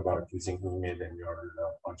 talk about using email in your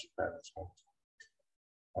project management.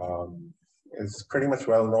 It's pretty much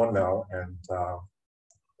well known now, and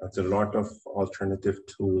there's a lot of alternative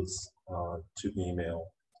tools to email.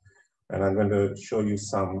 And I'm going to show you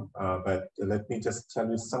some, but let me just tell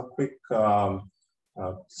you some quick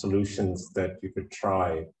solutions that you could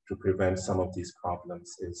try to prevent some of these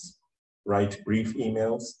problems is write brief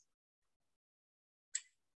emails,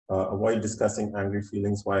 avoid discussing angry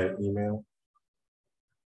feelings via email,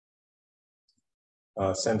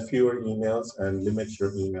 send fewer emails and limit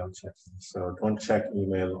your email checking. So don't check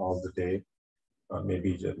email all the day.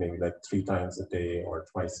 Maybe like 3 times a day or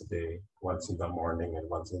twice a day, once in the morning and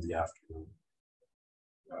once in the afternoon.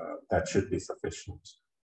 That should be sufficient.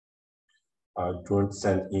 Don't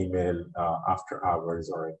send email after hours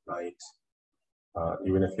or at night.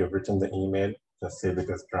 Even if you've written the email, just save it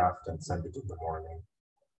as draft and send it in the morning.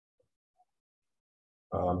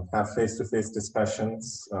 Have face-to-face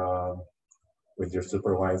discussions with your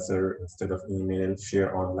supervisor instead of email.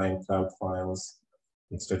 Share online cloud files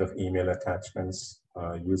instead of email attachments.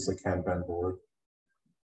 Use a Kanban board.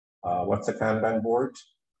 What's a Kanban board?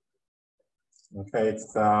 Okay,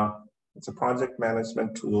 it's a project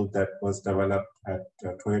management tool that was developed at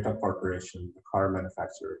Toyota Corporation, the car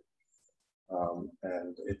manufacturer.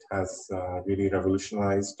 And it has really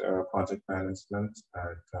revolutionized project management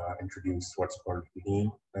and introduced what's called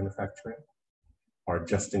lean manufacturing or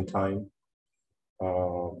just in time.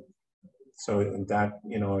 So in that,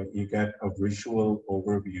 you get a visual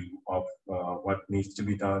overview of what needs to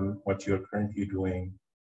be done, what you're currently doing,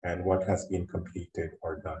 and what has been completed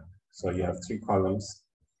or done. So you have 3 columns,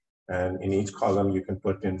 and in each column you can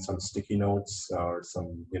put in some sticky notes or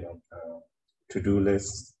some, to-do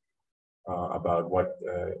lists about what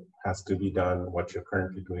has to be done, what you're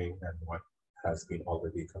currently doing, and what has been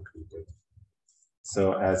already completed.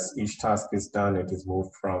 So as each task is done, it is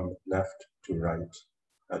moved from left to right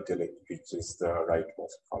until it reaches the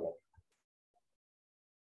rightmost column.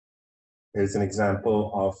 Here's an example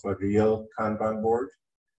of a real Kanban board.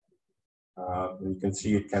 You can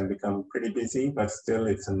see it can become pretty busy, but still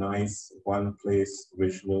it's a nice one-place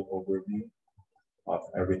visual overview of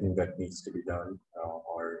everything that needs to be done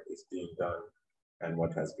or is being done and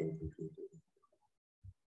what has been completed.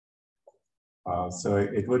 So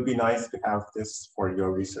it would be nice to have this for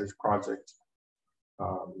your research project.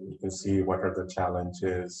 You can see what are the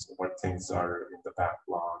challenges, what things are in the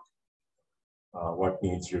backlog, what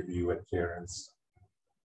needs review and clearance.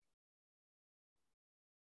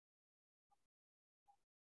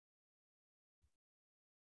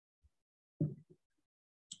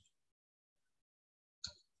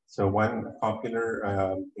 So one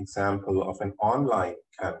popular example of an online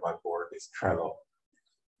Kanban board is Trello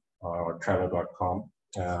or Trello.com.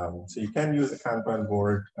 So you can use a Kanban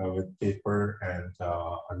board with paper and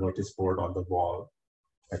a notice board on the wall.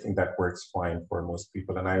 I think that works fine for most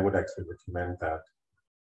people, and I would actually recommend that.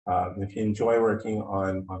 If you enjoy working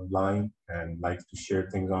online and like to share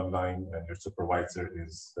things online and your supervisor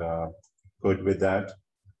is good with that,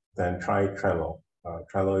 then try Trello.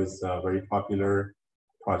 Trello is a very popular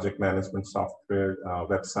project management software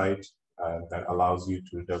website that allows you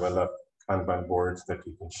to develop Kanban boards that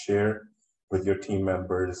you can share with your team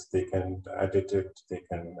members. They can edit it, they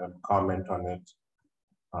can comment on it,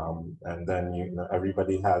 and then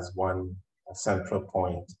everybody has one central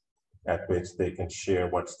point at which they can share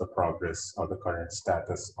what's the progress or the current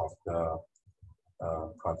status of the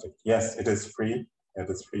project. Yes, it is free. It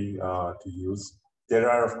is free to use.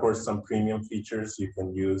 There are, of course, some premium features you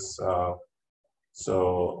can use.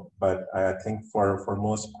 But I think for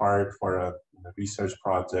most part, for a research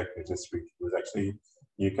project, it is free to use. Actually,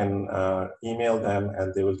 you can email them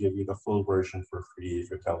and they will give you the full version for free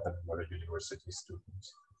if you tell them you're a university student.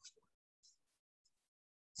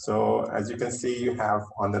 So as you can see, you have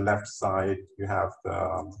on the left side, you have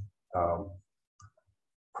the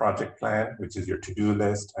project plan, which is your to-do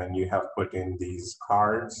list, and you have put in these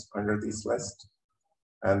cards under this list.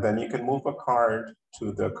 And then you can move a card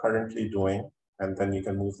to the currently doing, and then you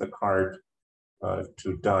can move the card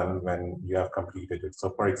to done when you have completed it. So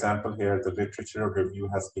for example, here, the literature review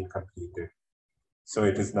has been completed. So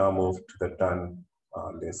it is now moved to the done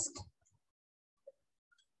list.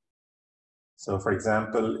 So for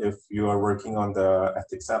example, if you are working on the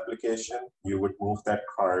ethics application, you would move that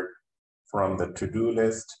card from the to-do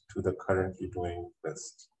list to the currently doing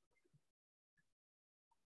list.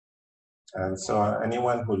 And so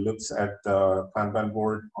anyone who looks at the Kanban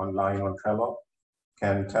board online on Trello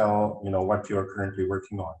can tell what you're currently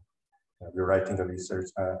working on. You're writing a research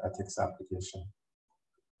ethics application,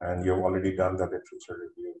 and you've already done the literature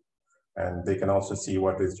review. And they can also see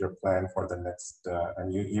what is your plan for the next,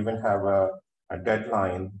 and you even have a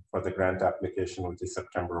deadline for the grant application, which is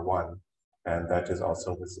September 1, and that is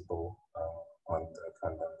also visible on the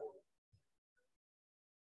Kanban board.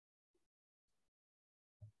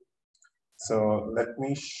 So let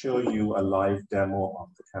me show you a live demo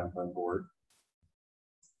of the Kanban board.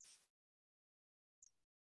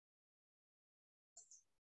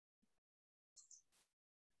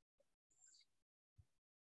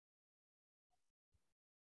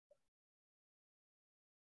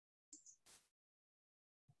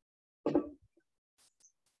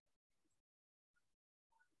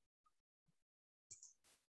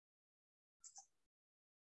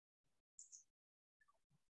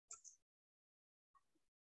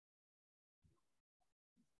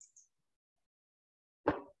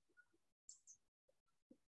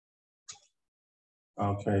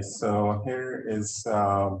 Okay, so here is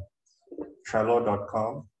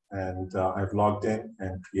Trello.com, and I've logged in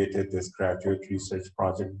and created this graduate research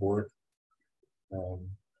project board.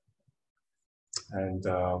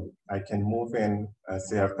 I can move in,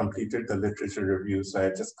 say I've completed the literature review, so I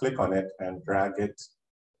just click on it and drag it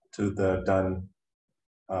to the done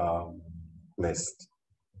list.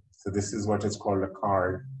 So this is what is called a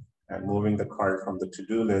card, and moving the card from the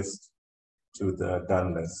to-do list to the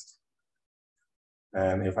done list.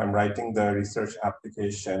 And if I'm writing the research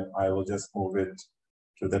application, I will just move it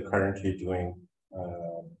to the currently doing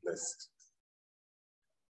list.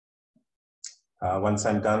 Once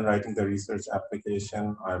I'm done writing the research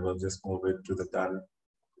application, I will just move it to the done,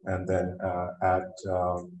 and then add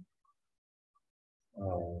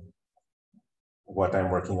what I'm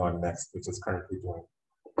working on next, which is currently doing.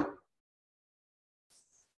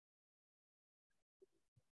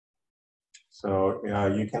 So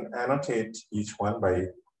you can annotate each one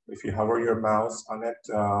by, if you hover your mouse on it.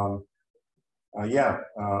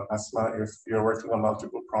 Asma, if you're working on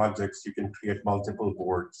multiple projects, you can create multiple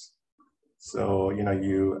boards. So you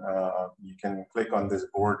can click on this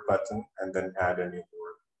board button and then add a new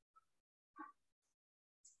board.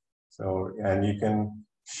 So, and you can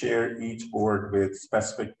share each board with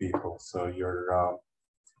specific people. So you're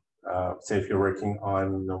say if you're working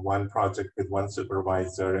on one project with one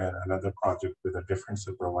supervisor and another project with a different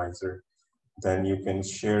supervisor, then you can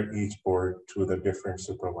share each board to the different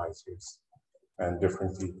supervisors and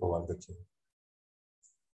different people on the team.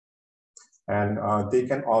 And they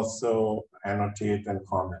can also annotate and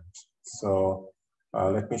comment. So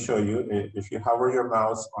let me show you. If you hover your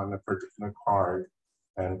mouse on a particular card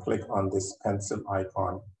and click on this pencil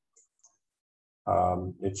icon,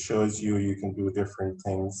 it shows you can do different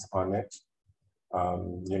things on it.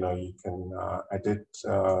 You can edit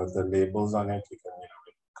the labels on it. You can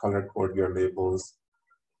color code your labels.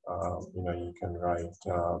 You can write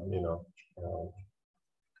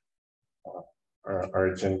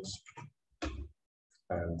urgent,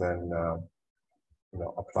 and then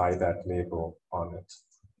apply that label on it.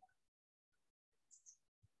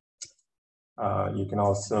 You can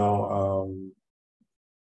also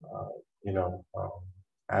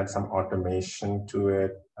add some automation to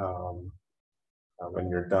it. When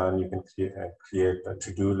you're done, you can create a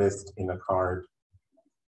to-do list in a card.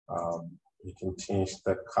 You can change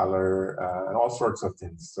the color and all sorts of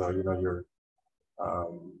things. So you're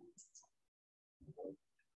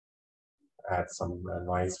add some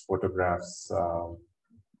nice photographs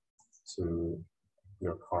to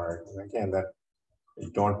your card. And again, that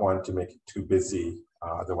you don't want to make it too busy,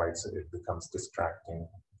 otherwise it becomes distracting.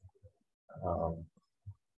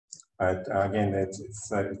 But again,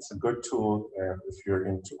 it's a good tool if you're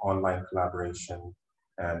into online collaboration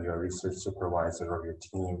and your research supervisor or your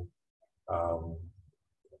team.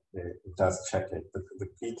 It does check it. The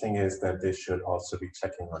key thing is that they should also be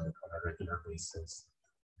checking on it on a regular basis.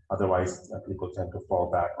 Otherwise, people tend to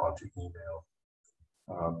fall back onto email.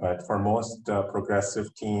 But for most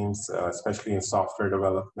progressive teams, especially in software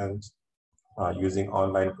development, using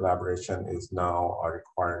online collaboration is now a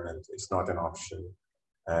requirement. It's not an option.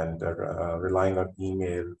 and relying on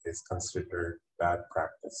email is considered bad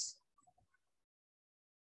practice.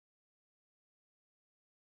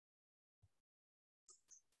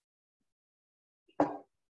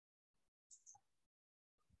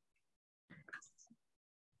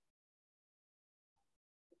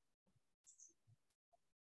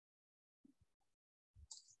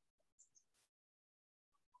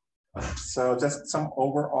 So just some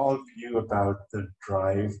overall view about the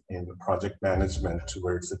drive in project management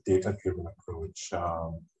towards a data-driven approach.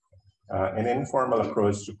 An informal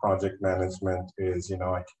approach to project management is,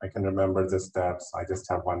 I can remember the steps. I just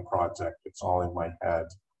have one project. It's all in my head.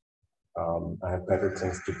 I have better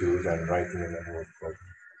things to do than writing in a notebook.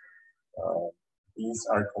 These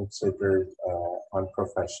are considered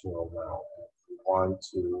unprofessional now. We want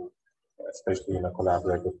to, especially in a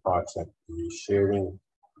collaborative project, be sharing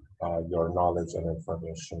your knowledge and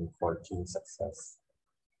information for team success.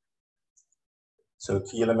 So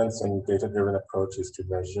key elements in data-driven approach is to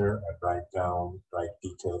measure and write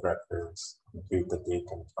detailed records, include the date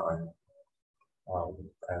and time.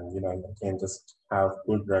 And again, just have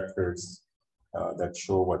good records that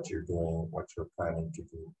show what you're doing, what you're planning to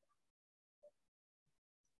do.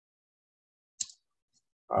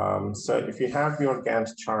 So if you have your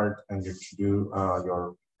Gantt chart and you do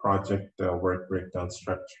your project work breakdown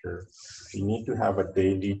structure, you need to have a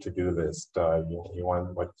daily to-do list. You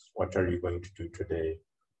want what are you going to do today?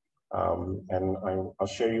 And I'll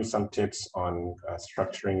share you some tips on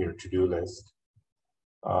structuring your to-do list.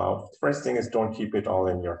 First thing is don't keep it all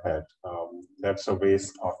in your head. That's a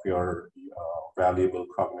waste of your valuable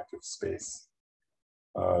cognitive space.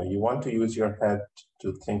 You want to use your head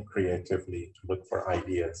to think creatively, to look for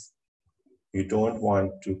ideas. You don't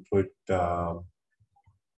want to put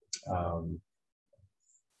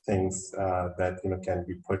things that can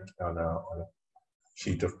be put on a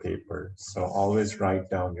sheet of paper. So always write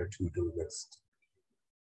down your to-do list.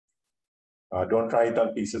 Don't write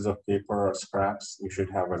on pieces of paper or scraps. You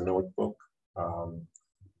should have a notebook.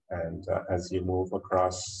 And as you move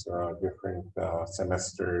across different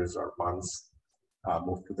semesters or months,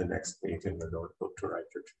 move to the next page in the notebook to write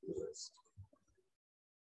your to-do list.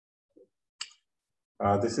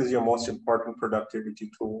 This is your most important productivity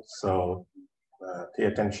tool, so pay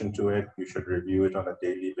attention to it. You should review it on a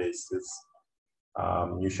daily basis.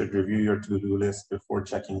 You should review your to-do list before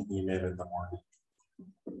checking email in the morning.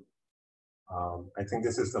 I think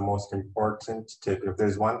this is the most important tip. If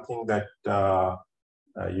there's one thing that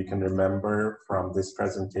you can remember from this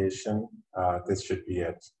presentation, this should be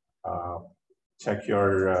it. Check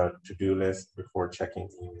your to-do list before checking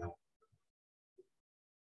email.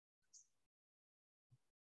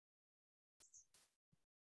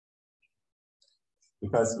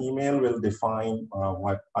 Because email will define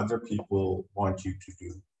what other people want you to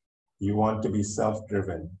do. You want to be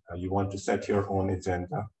self-driven. You want to set your own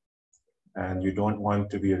agenda. And you don't want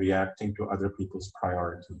to be reacting to other people's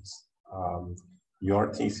priorities.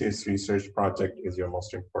 Your thesis research project is your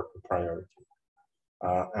most important priority.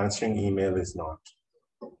 Answering email is not.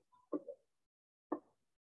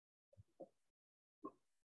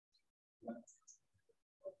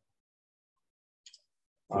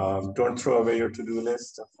 Don't throw away your to-do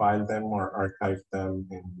list, file them or archive them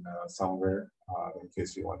in somewhere in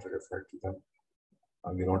case you want to refer to them.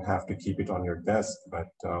 You don't have to keep it on your desk, but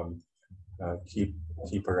keep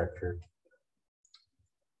a record.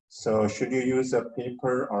 So should you use a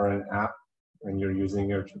paper or an app when you're using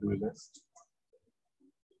your to-do list?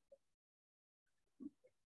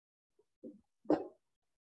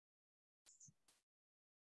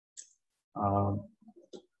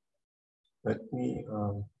 Let me,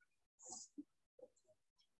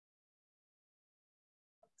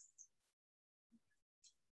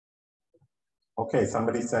 okay,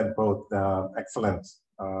 somebody said both, excellent.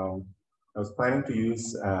 I was planning to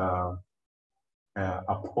use a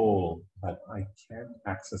poll, but I can't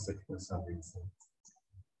access it for some reason.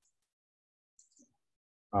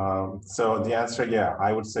 So the answer, yeah,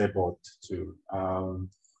 I would say both too.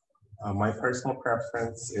 My personal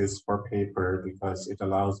preference is for paper because it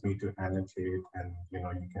allows me to annotate, and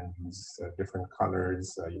you can use different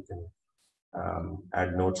colors. You can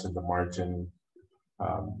add notes in the margin.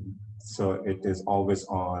 So it is always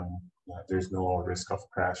on. There's no risk of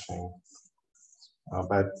crashing.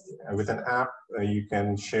 But with an app, you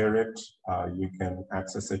can share it. You can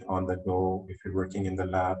access it on the go. If you're working in the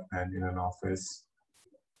lab and in an office,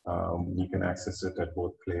 you can access it at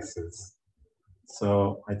both places.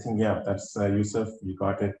 So I think, yeah, that's Yusuf, you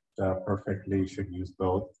got it perfectly. You should use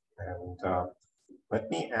both. And let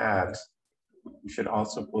me add, you should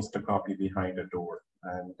also post a copy behind a door.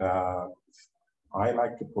 And I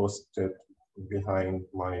like to post it behind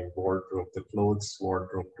my wardrobe, the clothes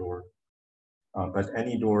wardrobe door. But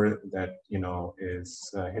any door that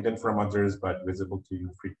is hidden from others but visible to you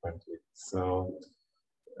frequently. So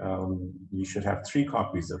you should have 3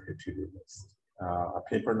 copies of your to-do list: a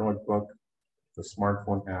paper notebook, the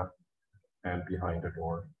smartphone app, and behind a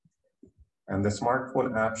door. And the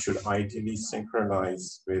smartphone app should ideally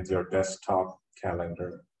synchronize with your desktop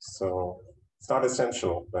calendar. So it's not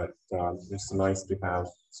essential, but it's nice to have.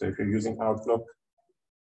 So if you're using Outlook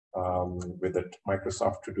with the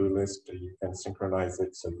Microsoft to-do list, you can synchronize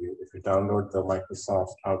it. So if you download the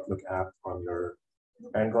Microsoft Outlook app on your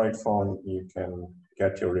Android phone, you can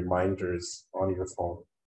get your reminders on your phone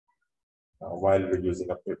while you're using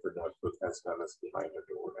a paper notebook as well as behind a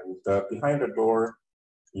door. And behind a door,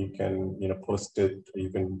 you can post it. You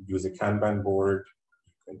can use a Kanban board.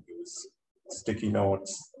 You can use sticky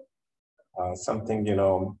notes. Something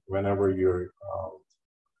whenever you're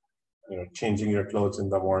changing your clothes in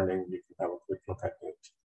the morning, you can have a quick look at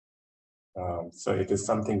it. So it is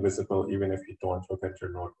something visible even if you don't look at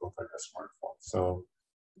your notebook or your smartphone. So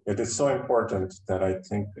it is so important that I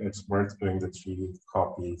think it's worth doing the 3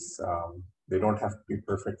 copies. They don't have to be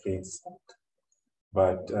perfectly in sync,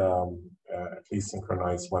 but at least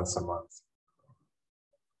synchronize once a month.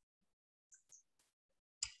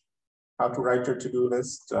 How to write your to-do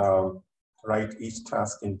list. Write each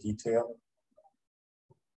task in detail.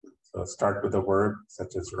 So start with a word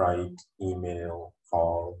such as write, email,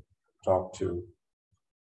 call, talk to.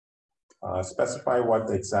 Specify what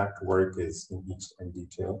the exact work is in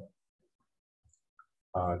detail.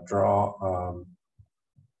 Draw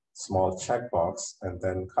small checkbox and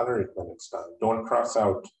then color it when it's done. Don't cross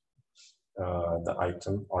out the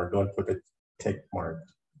item or don't put a tick mark.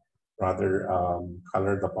 Rather,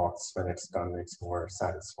 color the box when it's done. It's more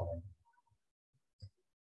satisfying.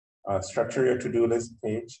 Structure your to-do list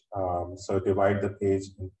page. So divide the page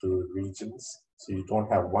into regions. So you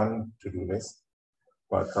don't have one to-do list,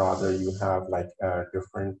 but rather you have like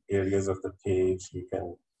different areas of the page. You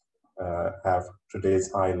can have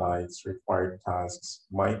today's highlights, required tasks,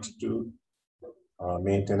 might do,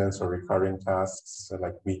 maintenance or recurring tasks, so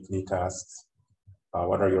like weekly tasks.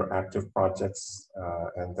 What are your active projects,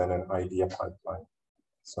 and then an idea pipeline.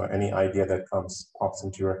 So any idea that pops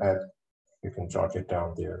into your head, you can jot it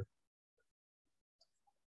down there.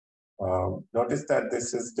 Notice that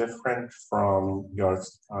this is different from your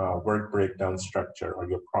work breakdown structure or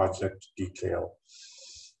your project detail.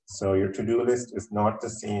 So your to-do list is not the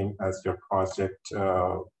same as your project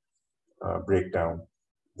breakdown,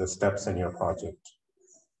 the steps in your project.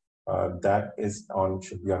 That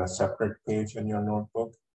should be on a separate page in your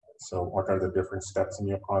notebook. So what are the different steps in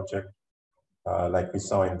your project? Like we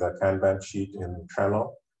saw in the Kanban sheet in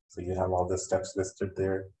Trello. So you have all the steps listed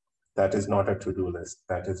there. That is not a to-do list.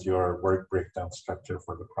 That is your work breakdown structure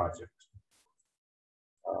for the project.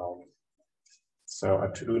 So a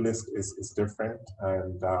to-do list is different,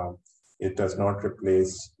 and it does not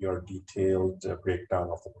replace your detailed breakdown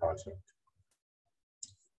of the project.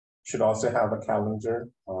 Should also have a calendar.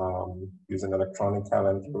 Use an electronic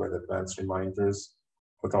calendar with advanced reminders.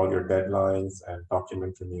 Put all your deadlines and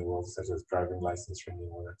document renewals, such as driving license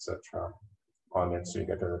renewal, etc., on it, so you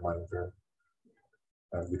get a reminder.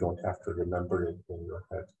 And you don't have to remember it in your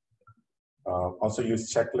head. Also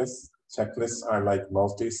use checklists. Checklists are like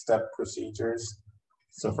multi-step procedures.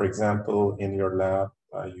 So for example, in your lab,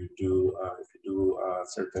 if you do a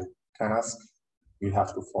certain task, you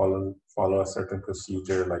have to follow a certain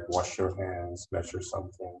procedure, like wash your hands, measure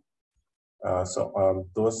something. So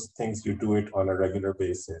those things, you do it on a regular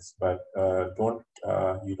basis, but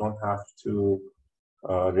you don't have to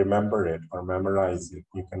remember it or memorize it.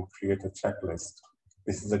 You can create a checklist.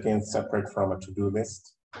 This is again separate from a to-do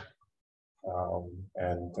list.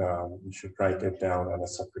 You should write it down on a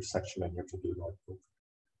separate section in your to-do notebook.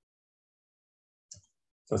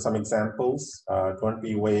 So some examples: don't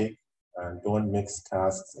be vague and don't mix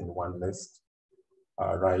tasks in one list.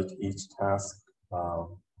 Write each task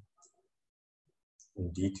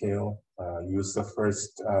in detail. Use the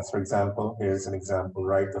first, for example, here's an example: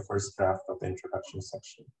 write the first draft of the introduction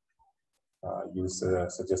section. Use the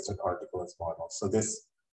suggested article as model. So this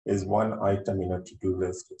is one item in a to-do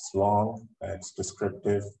list. It's long, it's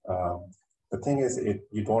descriptive. The thing is,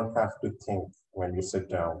 you don't have to think when you sit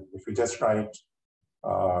down. If you just write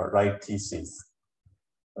theses,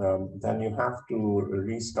 then you have to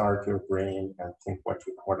restart your brain and think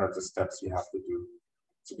what are the steps you have to do.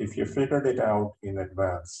 So if you figured it out in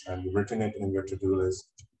advance and you've written it in your to-do list,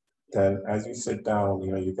 then as you sit down,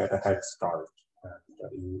 you get a head start,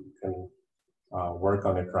 and you can work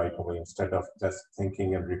on it right away instead of just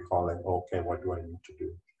thinking and recalling, okay, what do I need to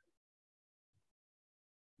do?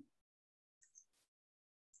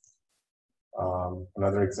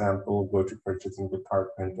 Another example, go to purchasing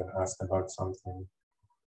department and ask about something.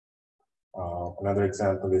 Another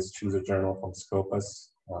example is choose a journal from Scopus.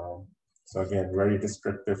 So again, very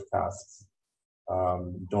descriptive tasks.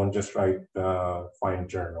 Don't just write find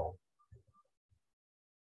journal.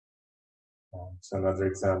 So another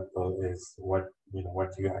example is what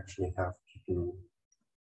you actually have to do.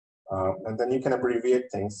 And then you can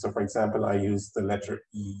abbreviate things. So for example, I use the letter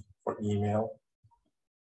E for email,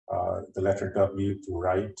 the letter W to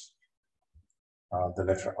write, the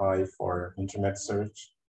letter I for internet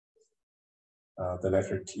search, the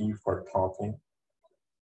letter T for talking,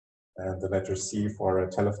 and the letter C for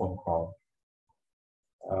a telephone call.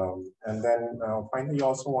 And then finally, you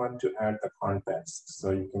also want to add the context.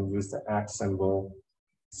 So you can use the @ symbol,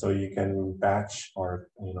 so you can batch or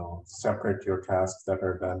separate your tasks that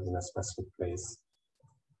are done in a specific place.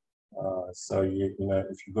 So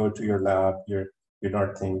if you go to your lab, you're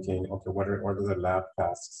not thinking, okay, what are the lab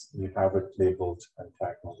tasks? You have it labeled and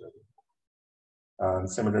tagged already.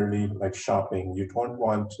 Similarly, like shopping, you don't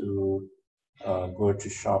want to go to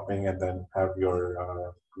shopping and then have your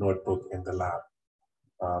notebook in the lab.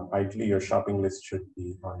 Ideally, your shopping list should be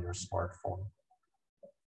on your smartphone.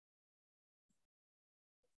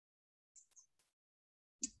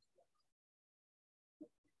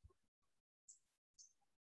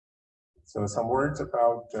 So some words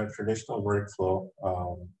about traditional workflow.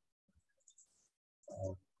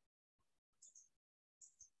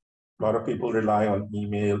 A lot of people rely on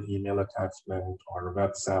email attachment, or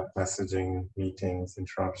WhatsApp messaging, meetings,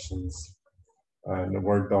 interruptions, and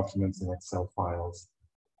Word documents and Excel files.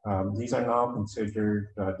 These are now considered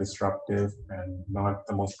disruptive and not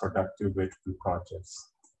the most productive way to do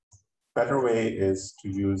projects. Better way is to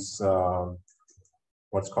use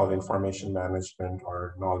what's called information management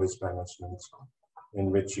or knowledge management,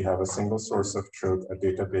 in which you have a single source of truth, a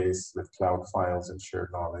database with cloud files and shared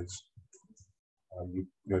knowledge. You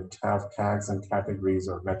have tags and categories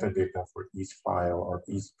or metadata for each file or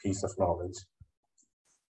each piece of knowledge.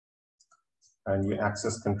 And you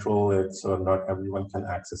access control it so not everyone can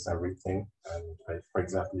access everything. And for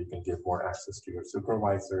example, you can give more access to your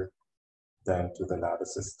supervisor than to the lab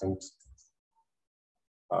assistant.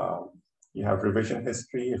 You have revision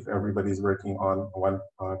history if everybody's working on one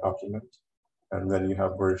document. And then you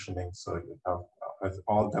have versioning, so you have it's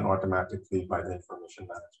all done automatically by the information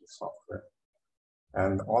management software.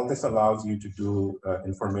 And all this allows you to do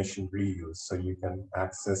information reuse, so you can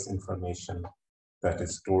access information that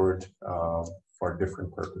is stored for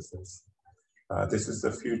different purposes. This is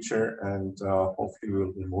the future, and hopefully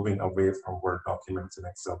we'll be moving away from Word documents and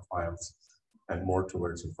Excel files and more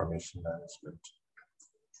towards information management.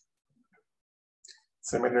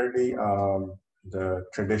 Similarly, the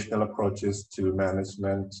traditional approaches to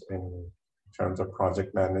management in terms of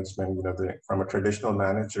project management, from a traditional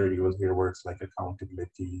manager, you will hear words like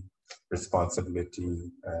accountability,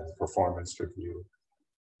 responsibility, and performance review.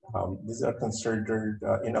 These are considered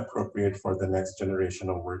inappropriate for the next generation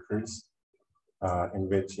of workers, in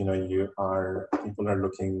which people are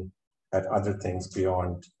looking at other things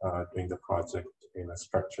beyond doing the project in a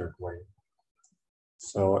structured way.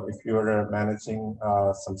 So if you're managing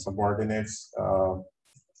some subordinates,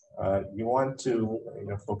 you want to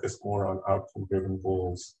focus more on outcome-driven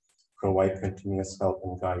goals, provide continuous help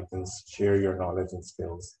and guidance, share your knowledge and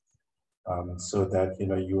skills, so that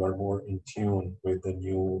you are more in tune with the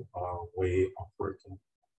new way of working.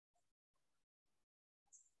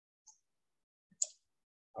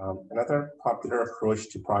 Another popular approach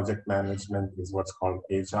to project management is what's called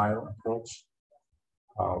agile approach.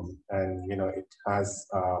 And it has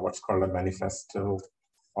what's called a manifesto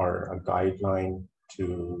or a guideline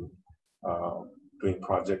to doing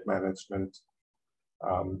project management.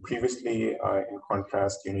 Previously, in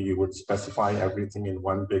contrast, you would specify everything in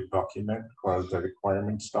one big document called the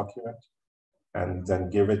requirements document, and then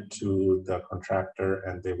give it to the contractor,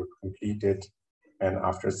 and they would complete it. And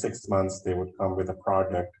after 6 months, they would come with a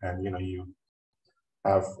product, and you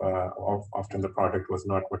have often the product was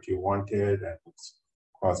not what you wanted, and it's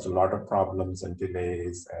caused a lot of problems and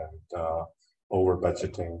delays and over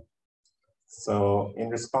budgeting. So in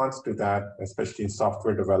response to that, especially in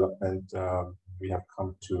software development, we have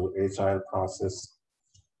come to agile process.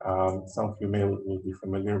 Some of you will be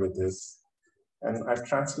familiar with this. And I've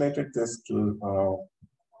translated this to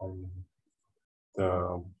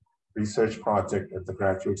the research project at the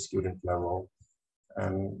graduate student level.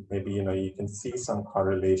 And maybe you can see some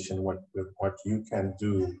correlation with what you can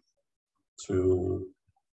do to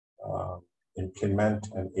implement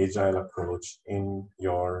an agile approach in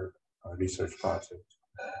your research project.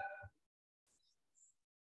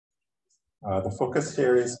 The focus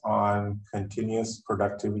here is on continuous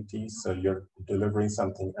productivity. So you're delivering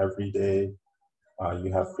something every day.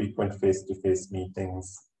 You have frequent face-to-face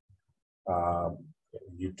meetings.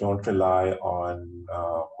 You don't rely on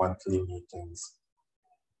monthly meetings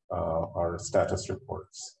or status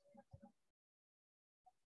reports.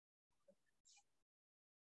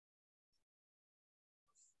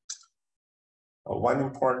 One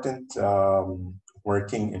important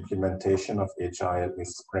working implementation of Agile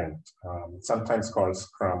is Sprint, sometimes called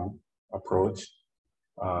Scrum approach.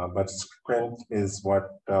 But Sprint is what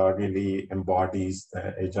really embodies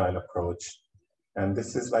the Agile approach. And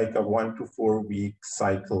this is like a 1 to 4 week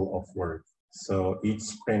cycle of work. So each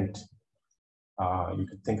sprint, you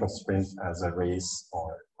could think of sprint as a race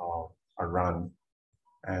or a run.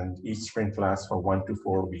 And each sprint lasts for 1 to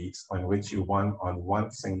 4 weeks on which you won on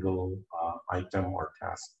one single item or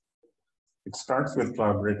task. It starts with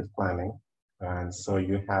collaborative planning. And so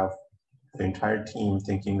you have the entire team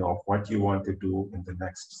thinking of what you want to do in the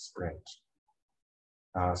next sprint.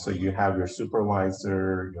 So you have your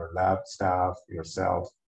supervisor, your lab staff, yourself,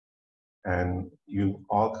 and you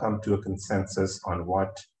all come to a consensus on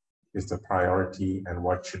what is the priority and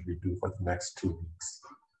what should we do for the next 2 weeks.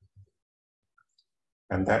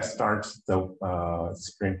 And that starts the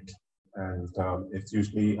sprint. And it's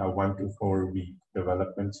usually a 1 to 4 week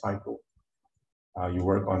development cycle. You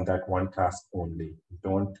work on that one task only. You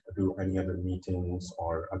don't do any other meetings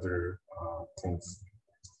or other things.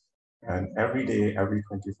 And every day, every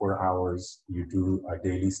 24 hours, you do a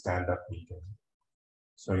daily stand-up meeting.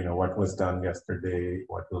 So, you know, what was done yesterday,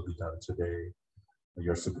 what will be done today.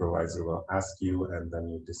 Your supervisor will ask you, and then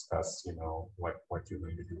you discuss, you know, what you're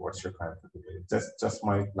going to do, what's your plan for the day. Just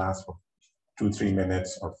might last for 2-3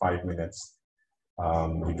 minutes or 5 minutes.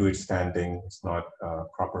 You do it standing, it's not a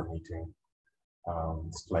proper meeting.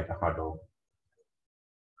 It's like a huddle.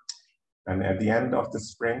 And at the end of the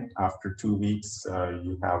sprint, after 2 weeks,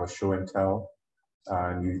 you have a show and tell,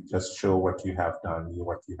 and you just show what you have done,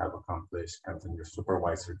 what you have accomplished, and then your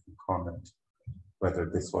supervisor can comment whether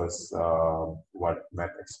this was what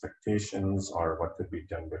met expectations or what could be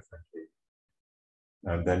done differently.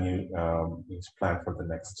 And then you plan for the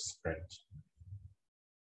next sprint.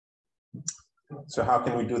 So how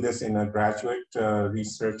can we do this in a graduate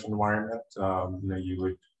research environment? You know, you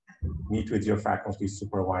would meet with your faculty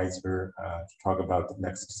supervisor to talk about the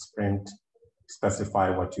next sprint,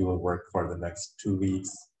 specify what you will work for the next 2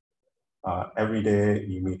 weeks. Every day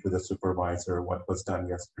you meet with a supervisor, what was done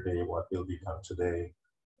yesterday, what will be done today.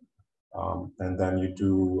 And then you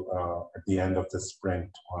do, at the end of the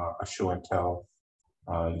sprint, a show and tell.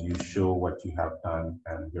 You show what you have done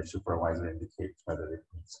and your supervisor indicates whether it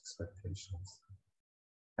meets expectations.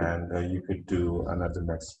 And you could do another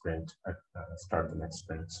next sprint, start the next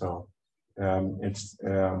sprint. So it's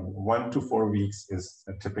 1 to 4 weeks is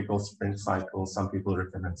a typical sprint cycle. Some people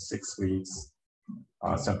recommend 6 weeks.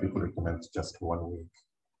 Some people recommend just 1 week.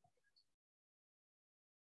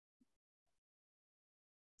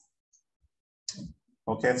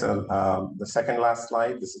 Okay, so the second last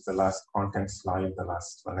slide, this is the last content slide.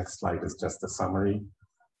 The next slide is just a summary.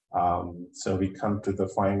 So we come to the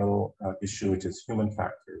final issue, which is human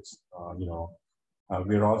factors. You know,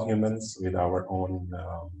 we're all humans with our own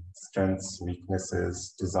strengths,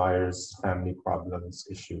 weaknesses, desires, family problems,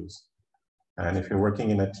 issues. And if you're working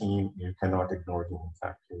in a team, you cannot ignore human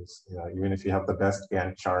factors. Even if you have the best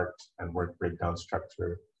Gantt chart and work breakdown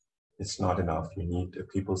structure, it's not enough. You need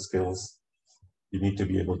people skills. You need to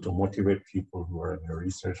be able to motivate people who are in your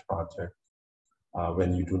research project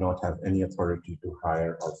when you do not have any authority to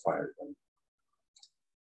hire or fire them.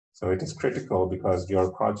 So it is critical because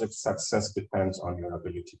your project success depends on your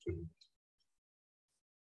ability to lead.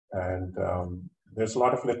 And there's a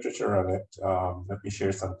lot of literature on it. Let me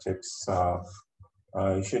share some tips.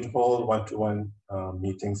 You should hold one-to-one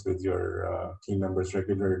meetings with your team members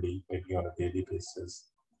regularly, maybe on a daily basis.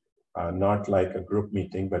 Not like a group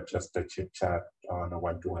meeting, but just a chit chat on a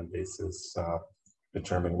one-to-one basis.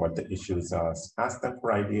 Determine what the issues are. Ask them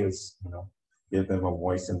for ideas, you know, give them a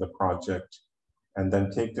voice in the project, and then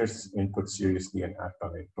take their input seriously and act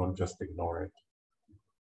on it. Don't just ignore it.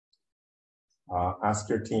 Ask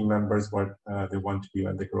your team members what they want to be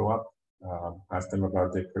when they grow up. Ask them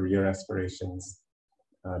about their career aspirations.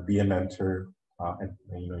 Be a mentor, and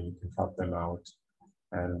you know, you can help them out.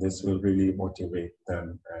 And this will really motivate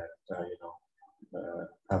them and you know,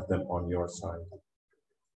 have them on your side.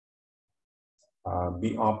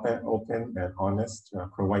 Be open and honest.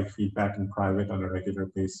 Provide feedback in private on a regular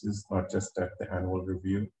basis, not just at the annual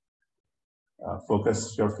review.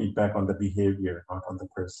 Focus your feedback on the behavior, not on the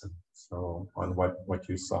person. So on what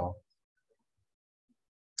you saw.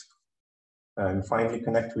 And finally,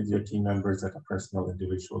 connect with your team members at a personal,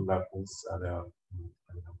 individual levels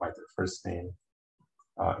by their first name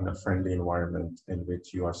in a friendly environment in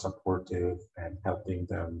which you are supportive and helping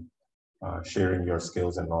them, sharing your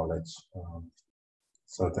skills and knowledge,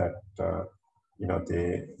 so that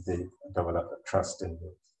they develop a trust in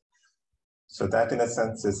you. So that, in a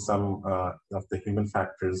sense, is some of the human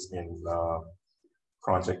factors in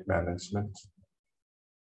project management.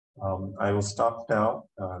 I will stop now.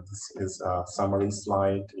 This is a summary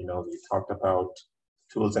slide. We talked about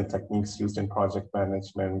tools and techniques used in project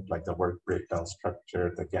management, like the work breakdown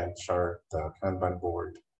structure, the Gantt chart, the Kanban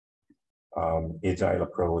board, agile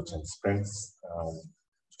approach, and sprints.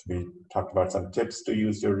 We talked about some tips to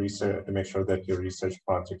use your research to make sure that your research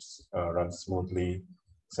projects run smoothly,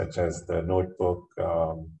 such as the notebook,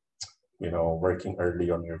 working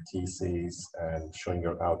early on your theses and showing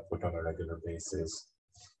your output on a regular basis.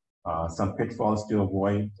 Some pitfalls to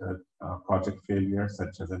avoid project failure,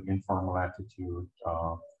 such as an informal attitude,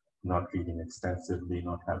 not reading extensively,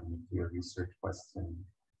 not having a clear research question.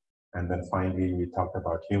 And then finally, we talked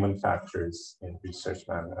about human factors in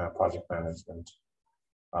project management,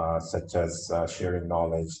 such as sharing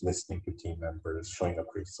knowledge, listening to team members, showing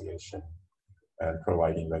appreciation, and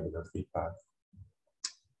providing regular feedback.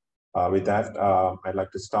 With that, I'd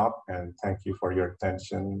like to stop and thank you for your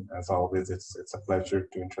attention. As always, it's a pleasure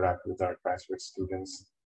to interact with our graduate students.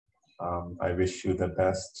 I wish you the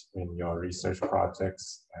best in your research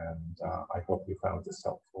projects, and I hope you found this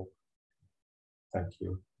helpful. Thank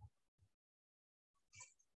you.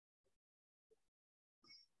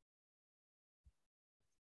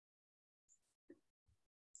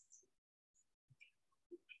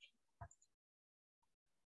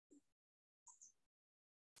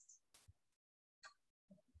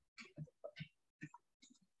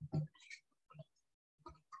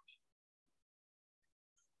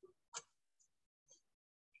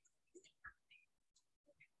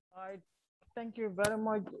 All right. Thank you very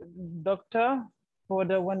much, Doctor, for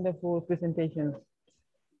the wonderful presentation.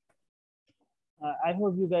 I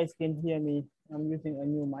hope you guys can hear me. I'm using a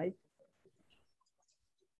new mic.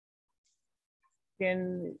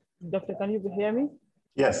 Doctor, can you hear me?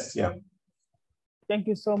 Yes, yeah. Thank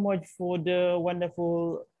you so much for the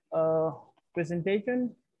wonderful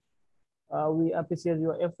presentation. We appreciate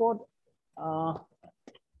your effort.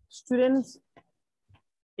 Students,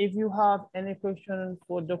 if you have any questions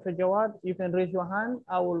for Dr. Jawad, you can raise your hand.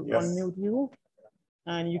 I will unmute you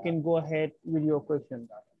and you can go ahead with your question.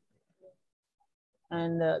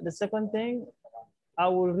 And the second thing, I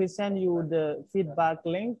will resend you the feedback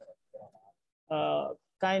link.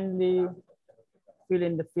 Kindly fill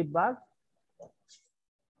in the feedback.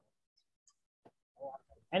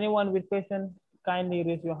 Anyone with question, kindly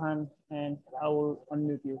raise your hand and I will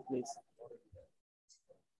unmute you, please.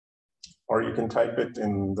 Or you can type it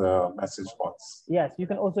in the message box. Yes, you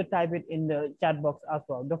can also type it in the chat box as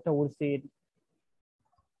well. Doctor will see it.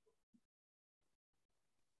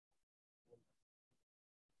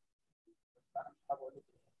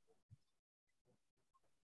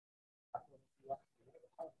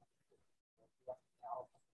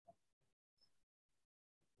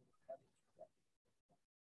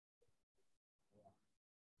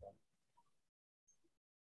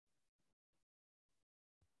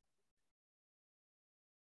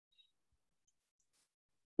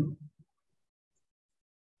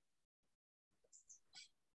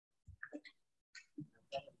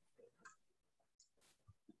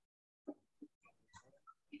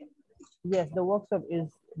 Yes, the workshop is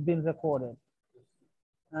being recorded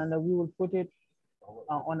and we will put it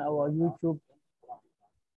on our YouTube.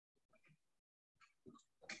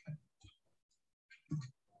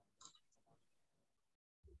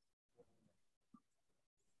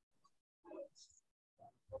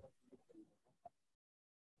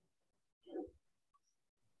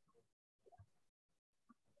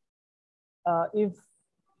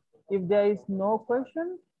 If there is no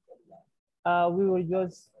question, we will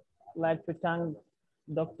just like to thank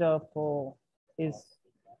Doctor for his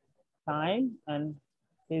time and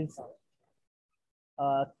his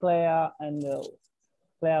clear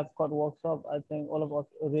cut workshop. I think all of us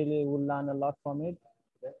really will learn a lot from it.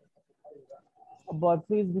 But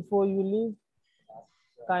please, before you leave,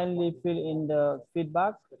 kindly fill in the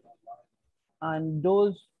feedback. And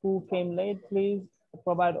those who came late, please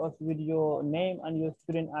provide us with your name and your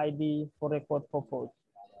student ID for record purpose.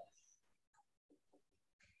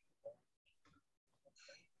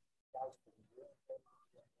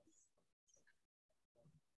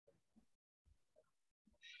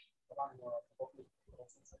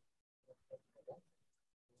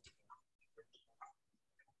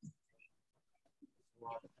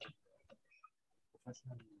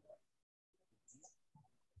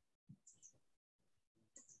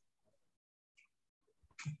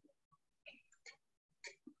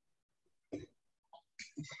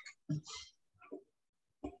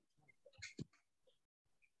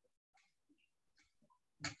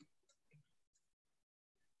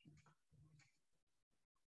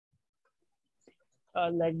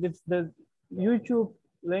 Like this, the YouTube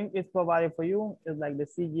link is provided for you. It's like the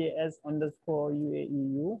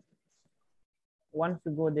CJS_UAEU. Once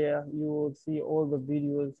you go there, you will see all the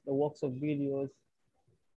videos, the works of videos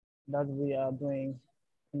that we are doing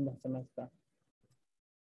in the semester.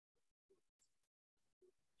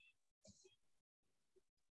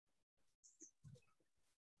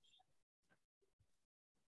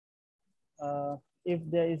 If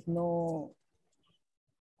there is no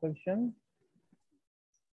question,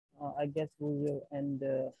 I guess we will end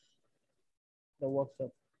the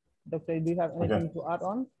workshop. Doctor, do you have anything to add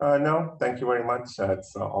on? No, thank you very much.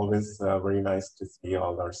 It's always very nice to see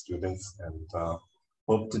all our students, and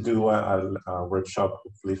hope to do a workshop,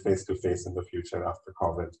 hopefully face-to-face in the future after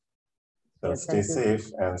COVID. So yeah, stay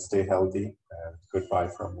safe and stay healthy, and goodbye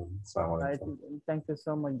from me. Assalamu alaikum. Thank you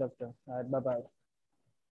so much, Doctor. Bye-bye.